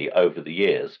invisibly over the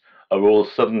years are all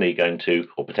suddenly going to,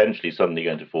 or potentially suddenly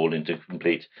going to, fall into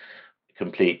complete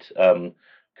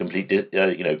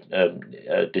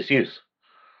disuse.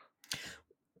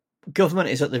 Government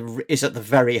is at the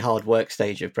very hard work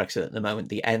stage of Brexit at the moment.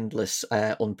 The endless,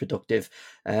 unproductive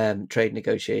trade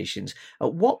negotiations.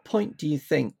 At what point do you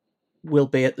think we'll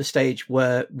be at the stage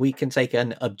where we can take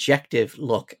an objective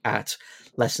look at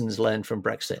lessons learned from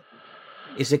Brexit?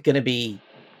 Is it going to be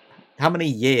how many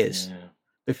years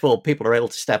before people are able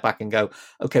to step back and go,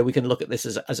 okay, we can look at this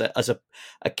as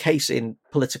a case in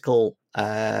political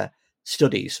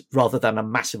studies rather than a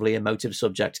massively emotive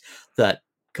subject that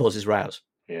causes rows?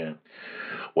 Yeah.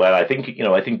 Well, I think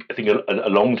a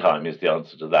long time is the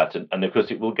answer to that, and of course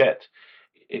it will get,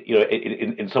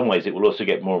 in some ways it will also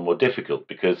get more and more difficult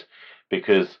because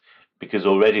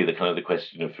already the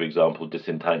question of, for example,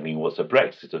 disentangling what's a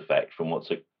Brexit effect from what's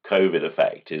a COVID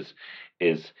effect is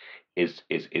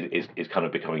kind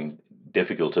of becoming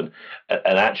difficult, and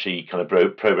actually kind of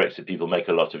pro-Brexit people make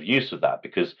a lot of use of that,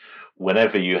 because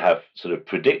whenever you have sort of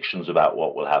predictions about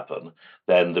what will happen,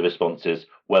 then the response is,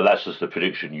 well, that's just a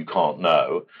prediction, you can't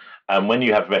know. And when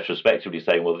you have retrospectively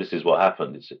saying, well, this is what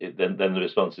happened, then the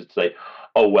response is to say,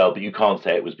 oh, well, but you can't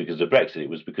say it was because of Brexit. It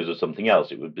was because of something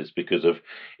else. It was because of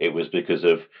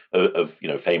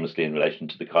famously in relation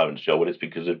to the car industry, well, it's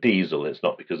because of diesel. It's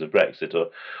not because of Brexit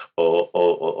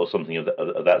or something of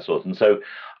that sort. And so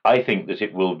I think that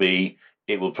it will be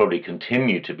it will probably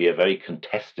continue to be a very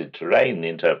contested terrain, the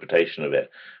interpretation of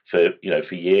it,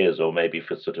 for years or maybe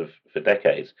for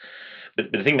decades.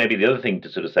 But I think maybe the other thing to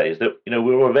sort of say is that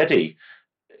we're already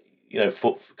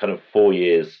 4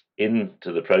 years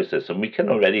into the process, and we can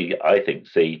already, I think,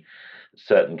 see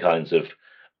certain kinds of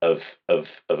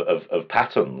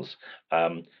patterns.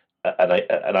 And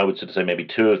I would sort of say maybe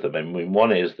two of them. I mean,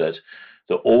 one is that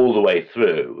all the way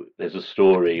through there's a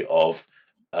story of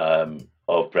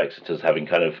Brexiters having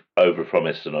kind of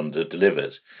overpromised and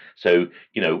underdelivered. So,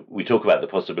 we talk about the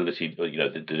possibility,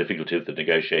 the difficulty of the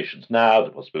negotiations now,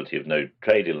 the possibility of no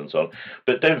trade deal and so on.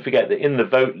 But don't forget that in the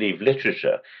vote leave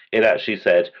literature, it actually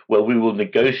said, well, we will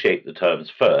negotiate the terms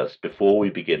first before we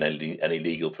begin any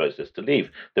legal process to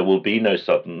leave. There will be no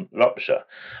sudden rupture.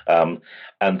 And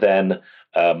then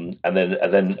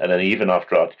even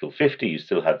after Article 50, you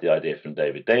still had the idea from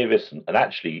David Davis and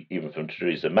actually even from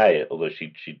Theresa May, although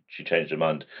she changed her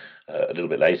mind a little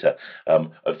bit later,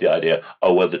 of the idea,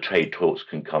 the trade talks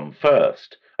can come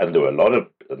first. And there were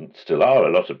and still are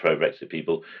a lot of pro-Brexit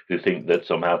people who think that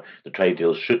somehow the trade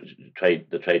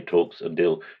talks and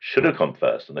deal should have come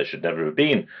first, and there should never have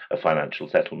been a financial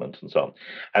settlement and so on.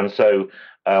 And so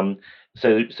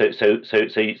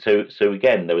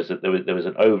again, there was an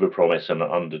overpromise and an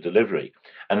underdelivery,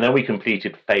 and then we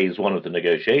completed phase one of the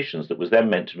negotiations that was then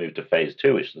meant to move to phase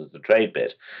two, which is the trade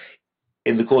bit,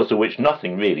 in the course of which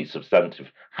nothing really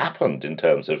substantive happened in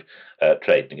terms of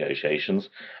trade negotiations,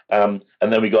 and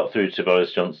then we got through to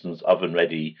Boris Johnson's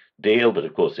oven-ready deal, but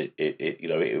of course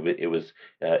it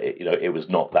was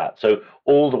not that. So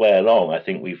all the way along, I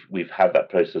think we've had that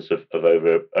process of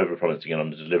over-promising and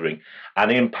under-delivering,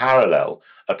 and in parallel,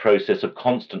 a process of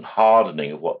constant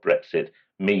hardening of what Brexit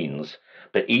means.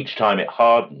 But each time it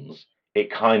hardens,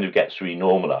 it kind of gets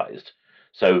renormalized.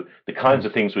 So the kinds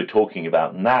of things we're talking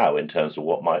about now in terms of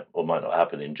what might or might not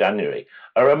happen in January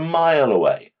are a mile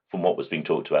away from what was being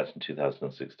talked about in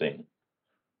 2016.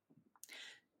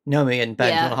 Naomi and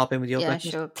Ben, do you want to hop in with your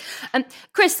questions? Sure.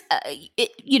 Chris,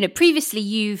 previously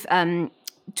you've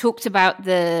talked about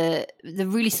the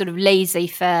really sort of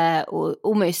laissez-faire or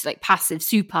almost like passive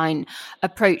supine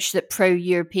approach that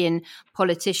pro-European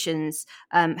politicians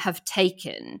have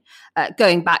taken,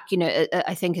 going back,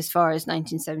 I think as far as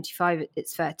 1975,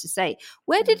 it's fair to say.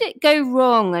 Where did it go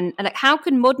wrong, and like, how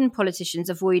can modern politicians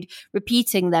avoid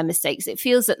repeating their mistakes? It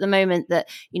feels at the moment that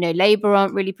Labour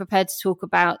aren't really prepared to talk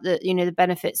about the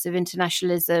benefits of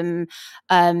internationalism.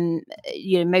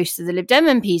 Most of the Lib Dem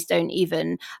MPs don't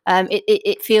even.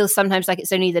 It feels sometimes like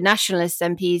it's only the nationalist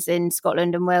MPs in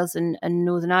Scotland and Wales and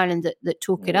Northern Ireland that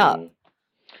talk it up.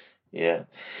 Yeah.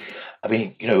 I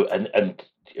mean, and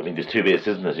I mean, there's two bits,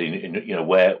 isn't it?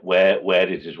 Where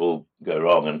did it all go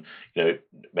wrong? And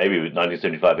maybe with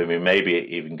 1975, I mean, maybe it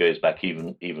even goes back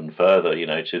even further,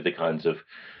 to the kinds of,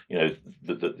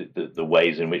 the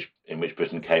ways in which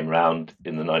Britain came round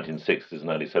in the 1960s and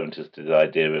early 70s to the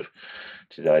idea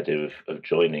of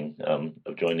joining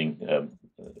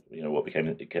what became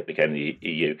the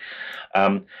EU,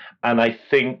 and I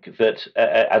think that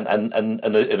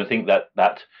and I think that.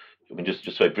 I mean,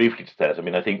 just very briefly to that, I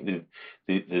mean, I think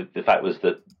the fact was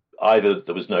that either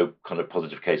there was no kind of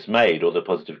positive case made, or the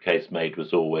positive case made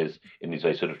was always in these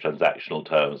very sort of transactional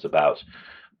terms about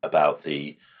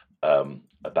the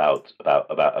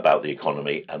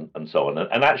economy and so on.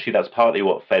 And actually, that's partly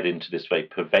what fed into this very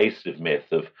pervasive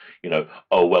myth of,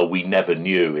 we never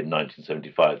knew in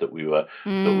 1975 that we were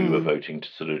voting to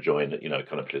sort of join,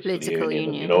 kind of political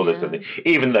union and all this kind of thing.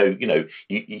 Even though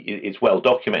it's well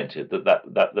documented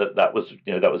that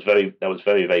was very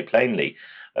very plainly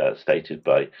stated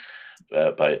by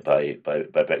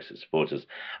Brexit supporters,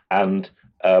 and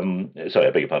sorry,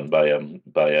 I beg your pardon,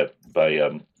 by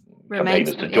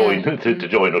campaigners to join to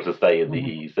join or to stay in the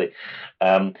EEC.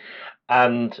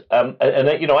 And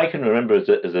I can remember as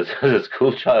a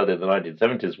school child in the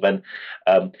 1970s when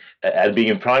and being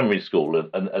in primary school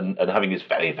and having this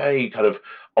very very kind of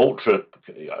ultra,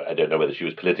 I don't know whether she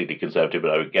was politically conservative,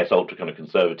 but I would guess ultra kind of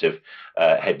conservative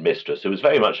headmistress, who was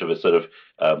very much of a sort of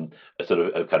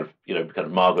kind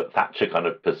of Margaret Thatcher kind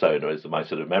of persona, is my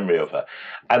sort of memory of her,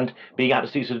 and being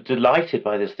absolutely sort of delighted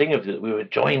by this thing of that we were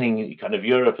joining kind of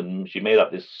Europe, and she made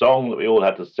up this song that we all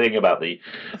had to sing about the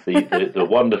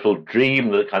wonderful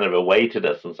dream that kind of awaited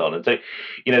us and so on. And so,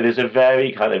 there's a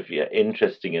very kind of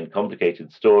interesting and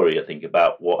complicated story, I think,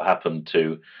 about what happened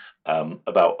to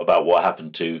what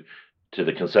happened to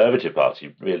the Conservative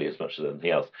Party, really, as much as anything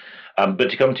else.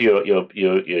 But to come to your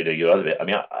other bit, I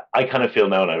mean, I kind of feel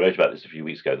now, and I wrote about this a few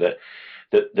weeks ago,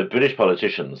 that the British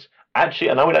politicians actually,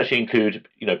 and I would actually include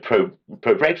pro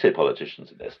Brexit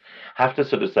politicians in this, have to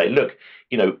sort of say, look,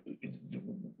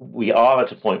 we are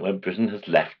at a point where Britain has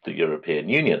left the European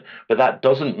Union, but that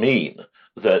doesn't mean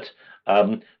that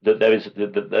that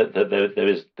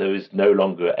there is no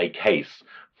longer a case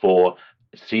for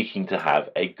seeking to have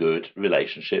a good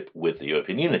relationship with the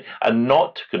European Union and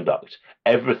not to conduct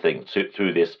everything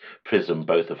through this prism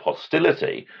both of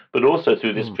hostility, but also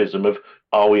through this prism of,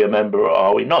 are we a member or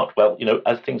are we not? Well,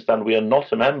 as things stand, we are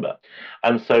not a member.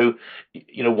 And so,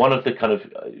 one of the kind of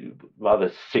rather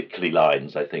sickly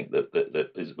lines, I think,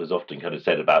 that was often kind of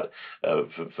said about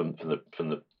from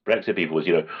the Brexit people was,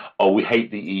 oh, we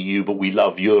hate the EU, but we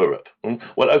love Europe.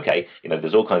 Well, okay,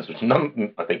 there's all kinds of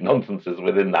nonsenses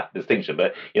within that distinction.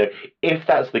 But, if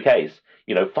that's the case,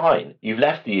 fine, you've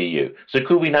left the EU. So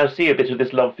could we now see a bit of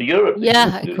this love for Europe?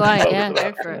 Yeah, quite. Yeah,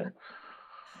 go for it.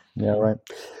 Yeah, right.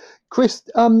 Chris,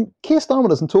 Keir Starmer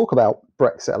doesn't talk about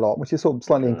Brexit a lot, which is sort of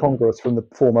slightly incongruous from the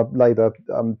former Labour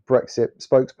Brexit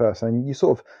spokesperson. And you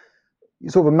sort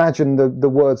of imagine the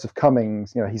words of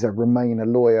Cummings, he's a Remainer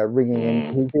lawyer ringing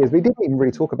in his ears. We didn't even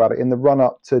really talk about it in the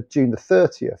run-up to June the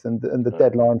 30th and the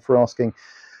deadline for asking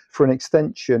for an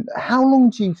extension. How long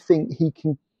do you think he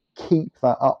can keep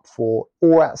that up for?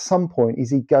 Or at some point, is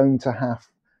he going to have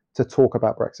to talk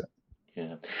about Brexit?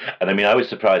 Yeah. And I mean, I was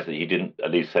surprised that he didn't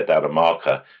at least set down a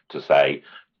marker to say,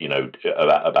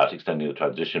 about extending the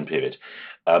transition period.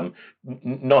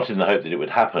 Not in the hope that it would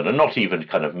happen, and not even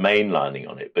kind of mainlining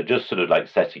on it, but just sort of like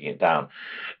setting it down.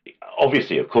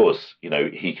 Obviously, of course,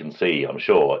 he can see, I'm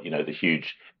sure, the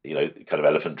huge, kind of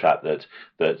elephant trap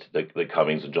that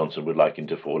Cummings and Johnson would like him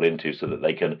to fall into, so that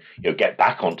they can, get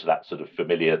back onto that sort of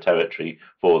familiar territory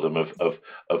for them of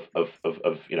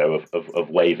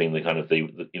waving the kind of the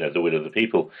will of the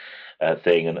people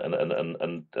thing and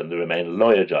the Remain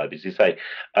lawyer jibe, as you say.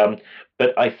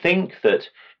 But I think that.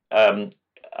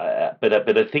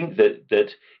 But I think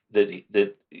that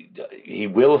he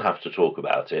will have to talk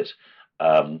about it.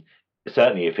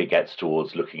 Certainly, if it gets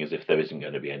towards looking as if there isn't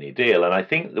going to be any deal, and I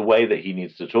think the way that he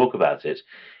needs to talk about it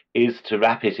is to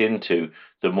wrap it into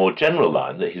the more general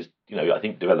line that he's, I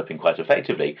think, developing quite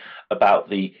effectively about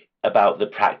the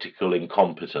practical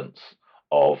incompetence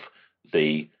of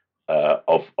the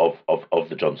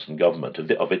the Johnson government,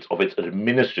 of its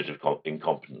administrative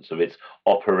incompetence, of its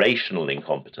operational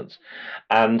incompetence,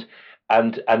 and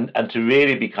to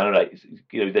really be kind of like,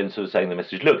 then sort of saying the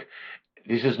message, look,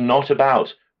 this is not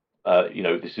about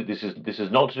this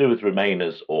is not to do with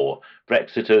Remainers or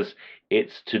Brexiters.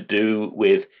 It's to do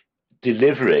with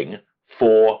delivering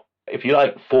for, if you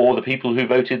like, for the people who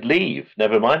voted Leave,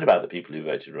 never mind about the people who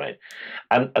voted Remain.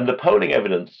 And the polling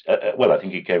evidence, well, I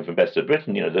think it came from Best of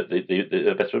Britain,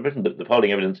 the Best of Britain, the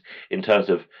polling evidence in terms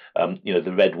of,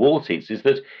 the red wall seats is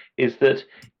that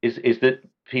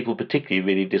people particularly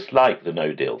really dislike the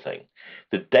no deal thing.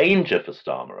 The danger for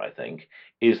Starmer, I think,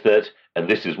 is that, and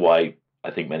this is why I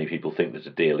think many people think that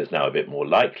a deal is now a bit more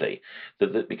likely,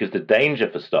 because the danger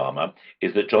for Starmer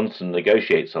is that Johnson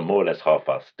negotiates a more or less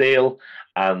half-assed deal,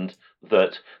 and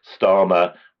that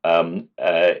Starmer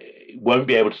won't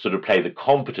be able to sort of play the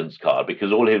competence card,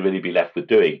 because all he'll really be left with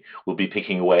doing will be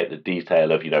picking away at the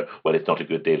detail of, well, it's not a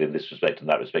good deal in this respect and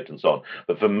that respect and so on.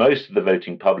 But for most of the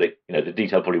voting public, the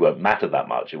detail probably won't matter that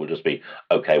much. It will just be,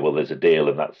 okay, well, there's a deal,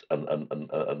 and that's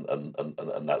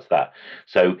and that's that.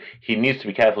 So he needs to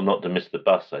be careful not to miss the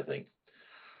bus, I think.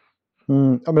 I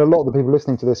mean, a lot of the people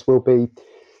listening to this will be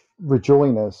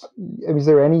rejoiners. Is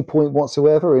there any point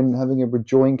whatsoever in having a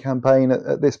rejoin campaign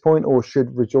at this point, or should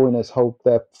rejoiners hold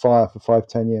their fire for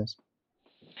 5-10 years?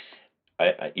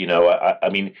 At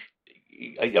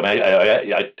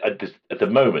the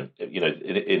moment,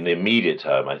 in the immediate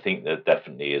term, I think there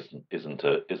definitely isn't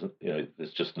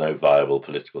there's just no viable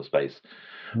political space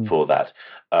for that,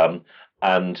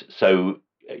 and so.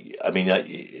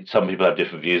 Some people have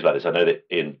different views about this. I know that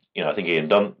I think Ian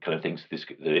Dunn kind of thinks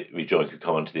that rejoin could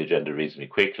come onto the agenda reasonably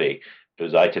quickly.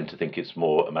 Whereas I tend to think it's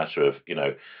more a matter of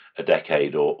a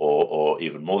decade or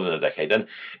even more than a decade. And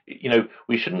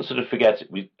we shouldn't sort of forget.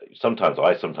 I sometimes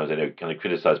kind of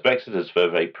criticize Brexiters for a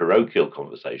very parochial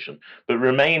conversation, but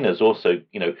Remainers also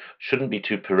shouldn't be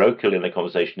too parochial in the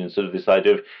conversation, in sort of this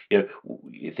idea of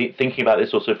thinking about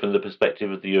this also from the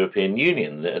perspective of the European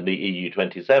Union and the EU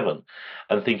 27,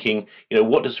 and thinking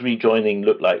what does rejoining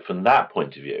look like from that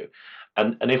point of view,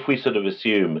 and if we sort of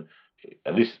assume,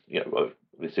 at least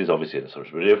this is obviously an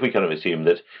assumption, but if we kind of assume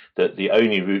that the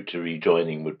only route to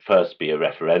rejoining would first be a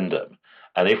referendum,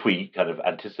 and if we kind of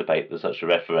anticipate that such a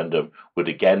referendum would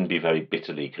again be very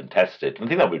bitterly contested, and I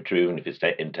think that would be true even if it's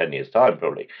in 10 years' time,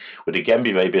 probably, would again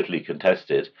be very bitterly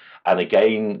contested, and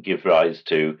again give rise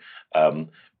to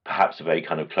perhaps a very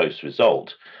kind of close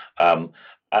result,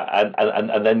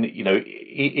 and then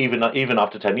even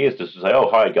after 10 years, just to say, oh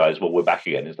hi guys, well we're back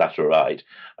again. Is that all right?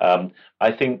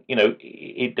 I think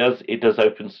it does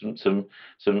open some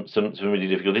really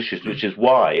difficult issues, which is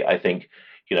why I think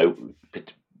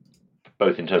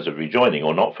both in terms of rejoining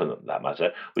or not for that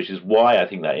matter, which is why I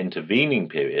think that intervening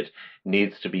period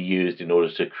needs to be used in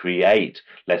order to create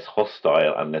less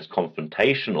hostile and less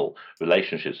confrontational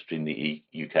relationships between the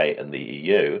UK and the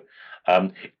EU,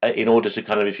 in order to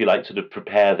kind of, if you like, sort of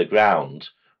prepare the ground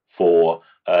for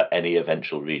any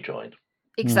eventual rejoin.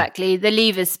 Exactly. The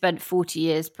Leavers spent 40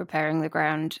 years preparing the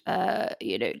ground.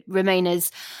 Remainers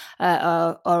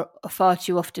are far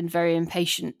too often very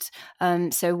impatient.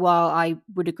 So while I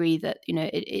would agree that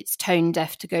it's tone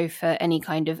deaf to go for any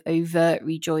kind of overt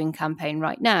rejoin campaign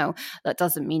right now, that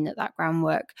doesn't mean that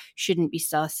groundwork shouldn't be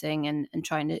starting and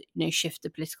trying to shift the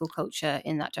political culture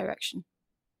in that direction.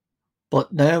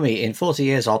 But Naomi, in 40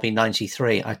 years, I'll be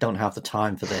 93. I don't have the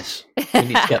time for this. We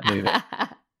need to get moving.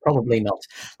 Probably not.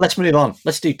 Let's move on.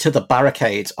 Let's do To the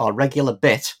Barricades, our regular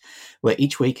bit, where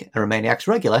each week a Remainiacs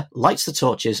regular lights the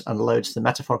torches and loads the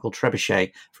metaphorical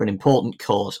trebuchet for an important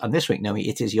cause. And this week, Naomi,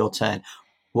 it is your turn.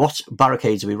 What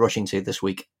barricades are we rushing to this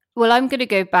week? Well, I'm going to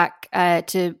go back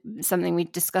to something we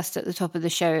discussed at the top of the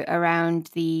show around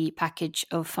the package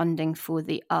of funding for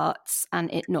the arts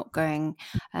and it not going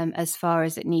as far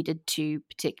as it needed to,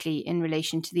 particularly in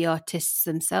relation to the artists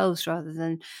themselves rather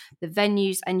than the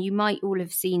venues. And you might all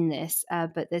have seen this,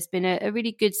 but there's been a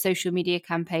really good social media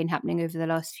campaign happening over the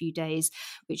last few days,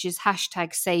 which is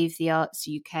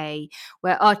 #SaveTheArtsUK,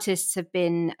 where artists have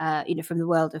been, from the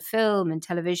world of film and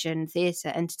television,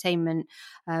 theatre, entertainment,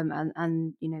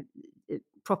 and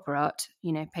proper art,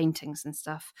 paintings and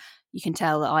stuff. You can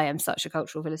tell that I am such a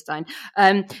cultural Philistine.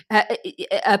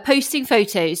 Posting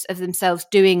photos of themselves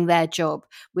doing their job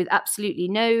with absolutely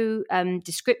no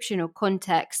description or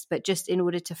context, but just in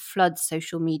order to flood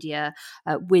social media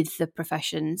with the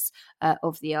professions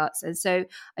of the arts. And so,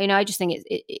 I just think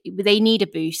they need a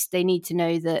boost. They need to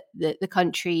know that the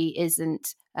country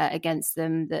isn't against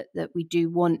them, that we do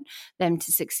want them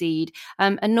to succeed,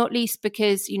 and not least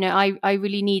because I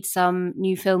really need some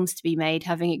new films to be made,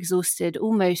 having exhausted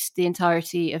almost the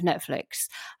entirety of Netflix,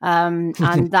 and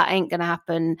that ain't going to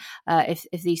happen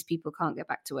if these people can't get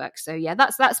back to work. So yeah,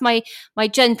 that's my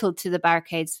gentle To the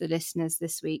Barricades for listeners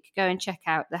this week. Go and check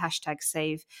out the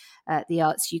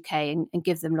 #SaveTheArtsUK and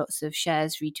give them lots of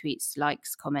shares, retweets,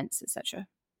 likes, comments, etc.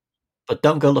 But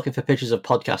don't go looking for pictures of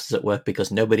podcasters at work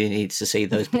because nobody needs to see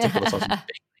those particular sausages.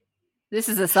 This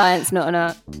is a science, not an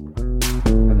art.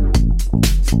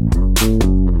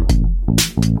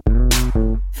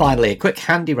 Finally, a quick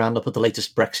handy roundup of the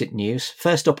latest Brexit news.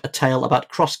 First up, a tale about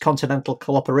cross-continental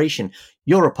cooperation.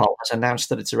 Europol has announced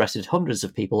that it's arrested hundreds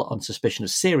of people on suspicion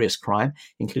of serious crime,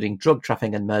 including drug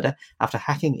trafficking and murder, after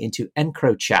hacking into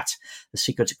EncroChat, the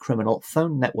secret criminal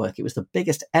phone network. It was the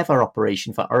biggest ever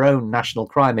operation for our own national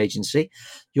crime agency.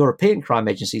 European crime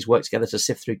agencies work together to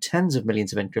sift through tens of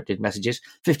millions of encrypted messages.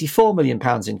 £54 million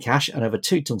in cash and over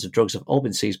 2 tons of drugs have all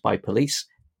been seized by police.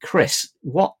 Chris,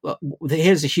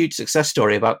 here's a huge success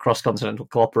story about cross-continental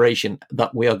cooperation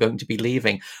that we are going to be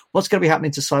leaving. What's going to be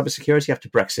happening to cybersecurity after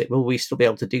Brexit? Will we still be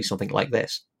able to do something like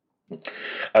this?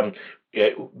 Well,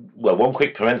 one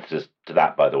quick parenthesis to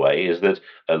that, by the way, is that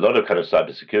a lot of kind of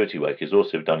cybersecurity work is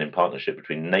also done in partnership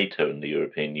between NATO and the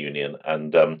European Union,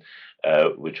 and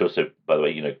which also, by the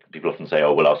way, people often say,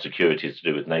 "Oh, well, our security is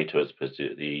to do with NATO as opposed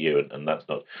to the EU," and that's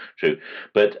not true.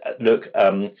 But look,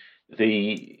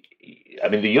 the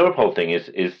Europol thing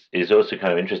is also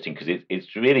kind of interesting because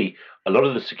it's really a lot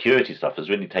of the security stuff has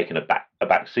really taken a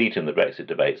back seat in the Brexit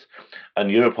debates, and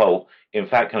Europol in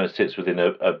fact kind of sits within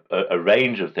a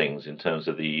range of things in terms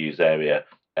of the EU's area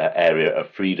of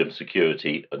freedom,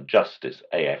 security, and justice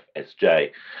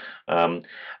 (AFSJ), and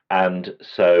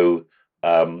so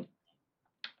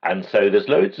there's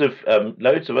loads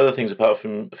of other things apart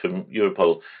from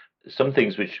Europol. Some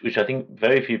things which I think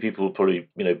very few people will probably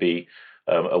be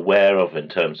aware of in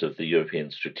terms of the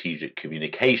European Strategic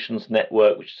Communications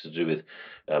Network, which is to do with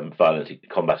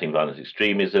combating violent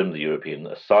extremism, the European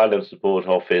Asylum Support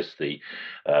Office, the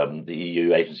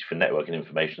EU Agency for Network and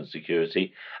Information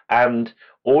Security, and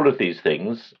all of these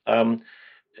things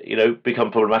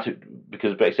become problematic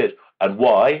because of Brexit. And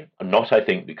why? Not, I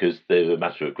think, because they're a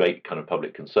matter of great kind of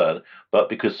public concern, but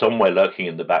because somewhere lurking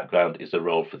in the background is a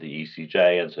role for the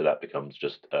ECJ, and so that becomes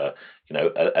just,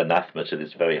 anathema to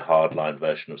this very hardline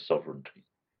version of sovereignty.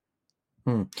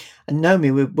 And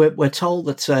Naomi, we're told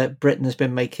that Britain has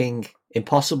been making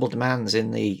impossible demands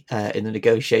in the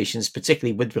negotiations,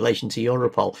 particularly with relation to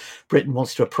Europol. Britain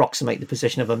wants to approximate the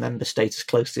position of a member state as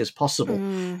closely as possible,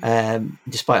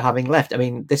 despite having left. I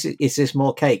mean, is this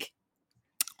more cake?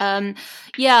 I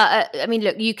mean,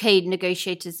 look, UK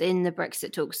negotiators in the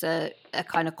Brexit talks are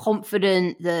kind of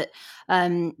confident that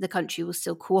the country will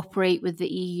still cooperate with the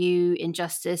EU in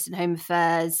justice and home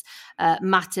affairs,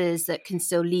 matters that can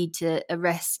still lead to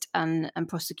arrest and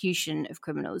prosecution of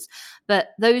criminals. But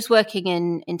those working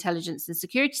in intelligence and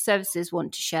security services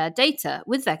want to share data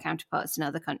with their counterparts in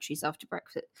other countries after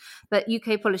Brexit. But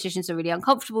UK politicians are really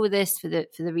uncomfortable with this for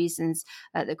the reasons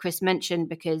that Chris mentioned,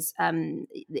 because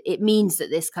it means that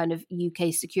this kind of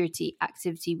UK security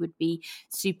activity would be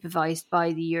supervised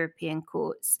by the European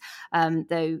courts,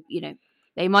 though,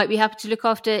 they might be happy to look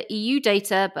after EU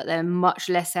data, but they're much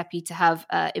less happy to have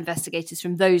investigators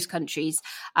from those countries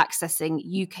accessing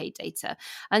UK data.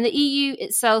 And the EU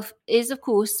itself is, of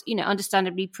course,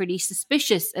 understandably pretty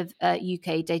suspicious of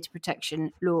UK data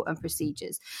protection law and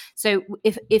procedures. So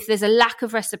if there's a lack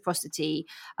of reciprocity,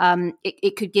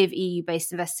 it could give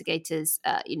EU-based investigators,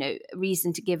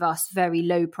 reason to give us very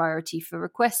low priority for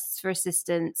requests for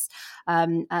assistance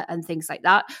and things like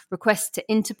that. Requests to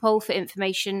Interpol for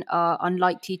information are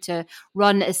unlikely to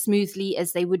run as smoothly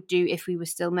as they would do if we were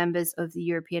still members of the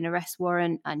European arrest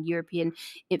warrant and European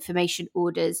information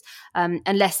orders,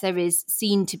 unless there is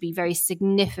seen to be very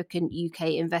significant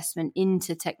UK investment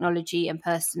into technology and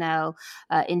personnel,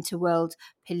 into world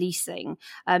policing.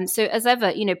 So as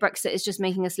ever, Brexit is just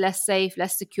making us less safe,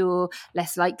 less secure,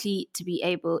 less likely to be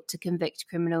able to convict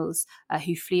criminals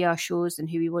who flee our shores and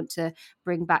who we want to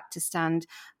bring back to stand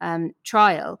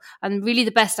trial. And really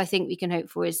the best I think we can hope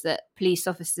for is that police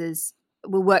officers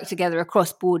will work together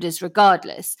across borders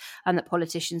regardless, and that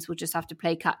politicians will just have to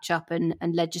play catch up and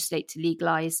legislate to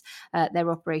legalise their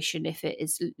operation if it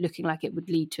is looking like it would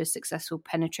lead to a successful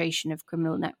penetration of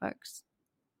criminal networks.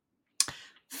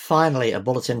 Finally, a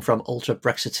bulletin from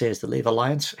ultra-Brexiteers, the Leave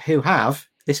Alliance, who have,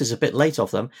 this is a bit late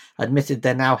of them, admitted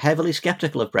they're now heavily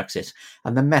sceptical of Brexit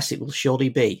and the mess it will surely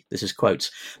be. This is quotes.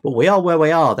 But we are where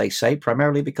we are, they say,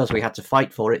 primarily because we had to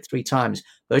fight for it 3 times.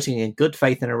 Voting in good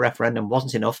faith in a referendum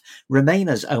wasn't enough.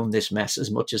 Remainers own this mess as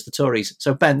much as the Tories.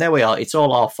 So, Ben, there we are. It's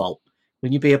all our fault.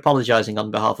 Will you be apologising on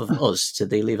behalf of us to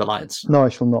the Leave Alliance? No, I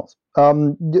shall not.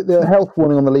 The health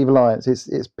warning on the Leave Alliance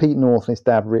is Pete North and his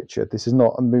dad Richard. This is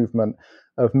not a movement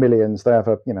of millions. They have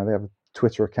a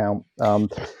Twitter account, and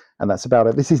that's about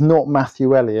it. This is not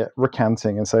Matthew Elliott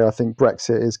recanting and say I think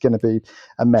Brexit is going to be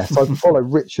a mess. I've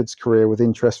followed Richard's career with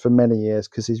interest for many years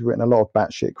because he's written a lot of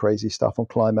batshit crazy stuff on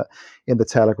climate in the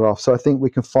Telegraph. So I think we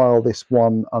can file this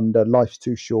one under life's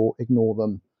too short. Ignore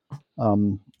them.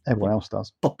 Everyone else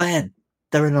does. But Ben,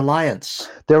 they're an alliance.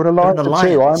 They're an alliance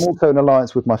too. I'm also in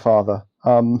alliance with my father.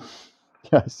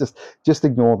 It's just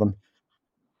ignore them.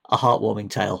 A heartwarming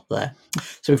tale there.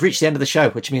 So we've reached the end of the show,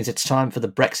 which means it's time for the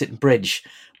Brexit Bridge.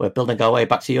 We're building our way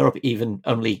back to Europe, even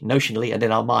only notionally and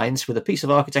in our minds, with a piece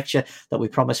of architecture that we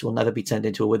promise will never be turned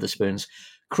into a Witherspoons.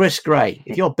 Chris Gray,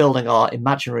 if you're building our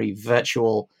imaginary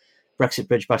virtual Brexit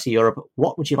Bridge back to Europe,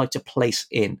 what would you like to place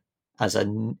in as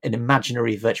an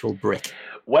imaginary virtual brick?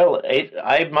 Well,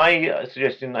 my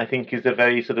suggestion, I think, is a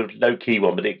very sort of low-key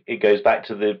one, but it goes back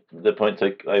to the points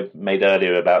I made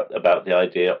earlier about the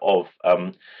idea of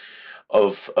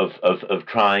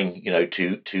trying,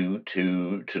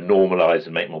 to normalise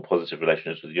and make more positive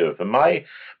relations with Europe. And my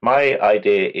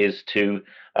idea is to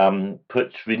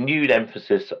put renewed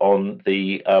emphasis on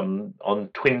on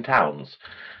twin towns.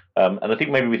 And I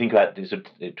think maybe we think about these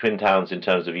twin towns in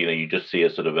terms of, you just see a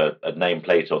sort of a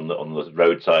nameplate on the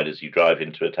roadside as you drive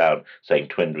into a town saying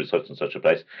twinned with such and such a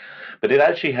place. But it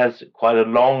actually has quite a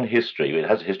long history. It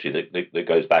has a history that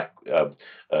goes back,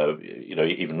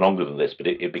 even longer than this. But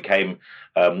it became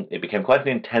quite an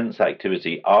intense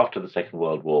activity after the Second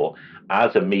World War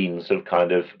as a means of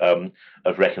kind of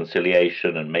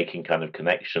reconciliation and making kind of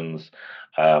connections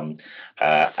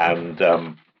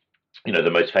the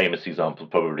most famous example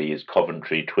probably is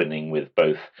Coventry twinning with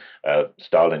both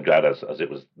Stalingrad, as it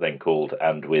was then called,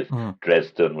 and with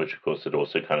Dresden, which of course had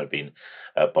also kind of been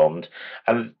bombed.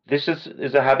 And this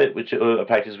is a habit, a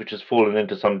practice which has fallen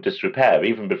into some disrepair.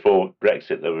 Even before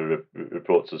Brexit, there were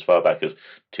reports as far back as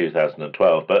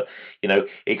 2012. But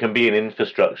it can be an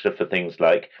infrastructure for things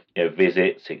like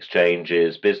visits,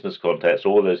 exchanges, business contacts,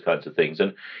 all those kinds of things.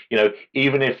 And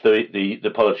even if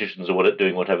the politicians are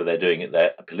doing whatever they're doing at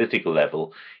their political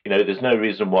level, there's no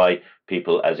reason why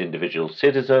people as individual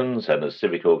citizens and as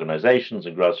civic organizations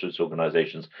and grassroots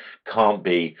organizations can't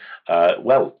be,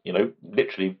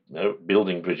 literally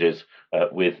building bridges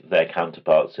with their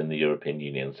counterparts in the European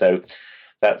Union. So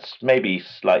that's maybe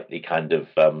slightly kind of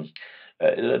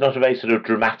not a very sort of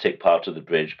dramatic part of the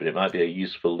bridge, but it might be a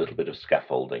useful little bit of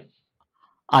scaffolding.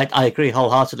 I agree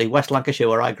wholeheartedly. West Lancashire,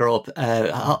 where I grew up,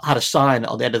 had a sign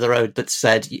on the end of the road that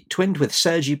said "Twinned with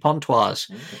Sergi Pontoise,"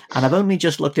 and I've only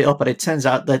just looked it up, and it turns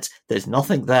out that there's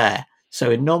nothing there. So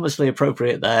enormously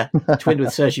appropriate there, twinned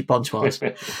with Sergi Pontoise.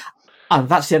 And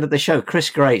that's the end of the show. Chris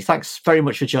Gray, thanks very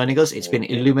much for joining us. It's been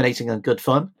illuminating and good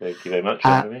fun. Thank you very much for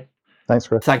having me. Thanks,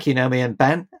 Chris. Thank you, Naomi and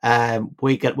Ben.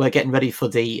 We're getting ready for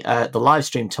the live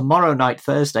stream tomorrow night,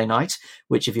 Thursday night,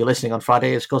 which, if you're listening on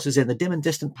Friday, of course, is in the dim and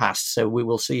distant past. So we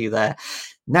will see you there.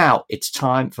 Now it's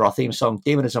time for our theme song,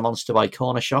 Demon is a Monster by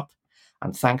Corner Shop.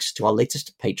 And thanks to our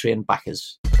latest Patreon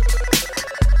backers.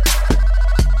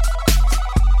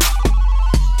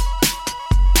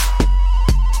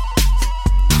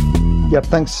 Yep,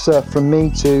 thanks from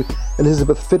me to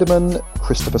Elizabeth Fidderman,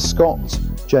 Christopher Scott,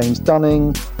 James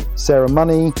Dunning, Sarah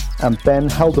Money, and Ben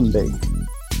Haldenby.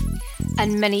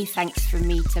 And many thanks from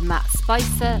me to Matt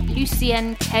Spicer,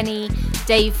 Lucienne Kenny,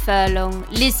 Dave Furlong,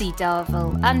 Lizzie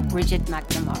Darville, and Bridget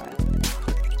McNamara.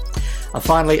 And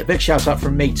finally, a big shout out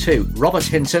from me to Robert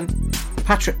Hinton,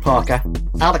 Patrick Parker,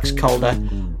 Alex Calder,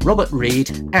 Robert Reed,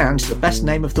 and the best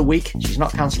name of the week, she's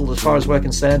not cancelled as far as we're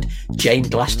concerned, Jane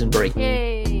Glastonbury.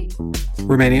 Yay!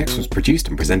 Romaniacs was produced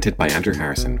and presented by Andrew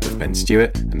Harrison with Ben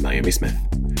Stewart and Naomi Smith.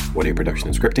 Audio production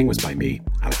and scripting was by me,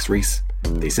 Alex Rees.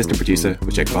 The assistant producer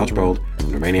was Jacob Archbold,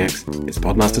 and Romaniacs is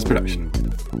Podmasters production.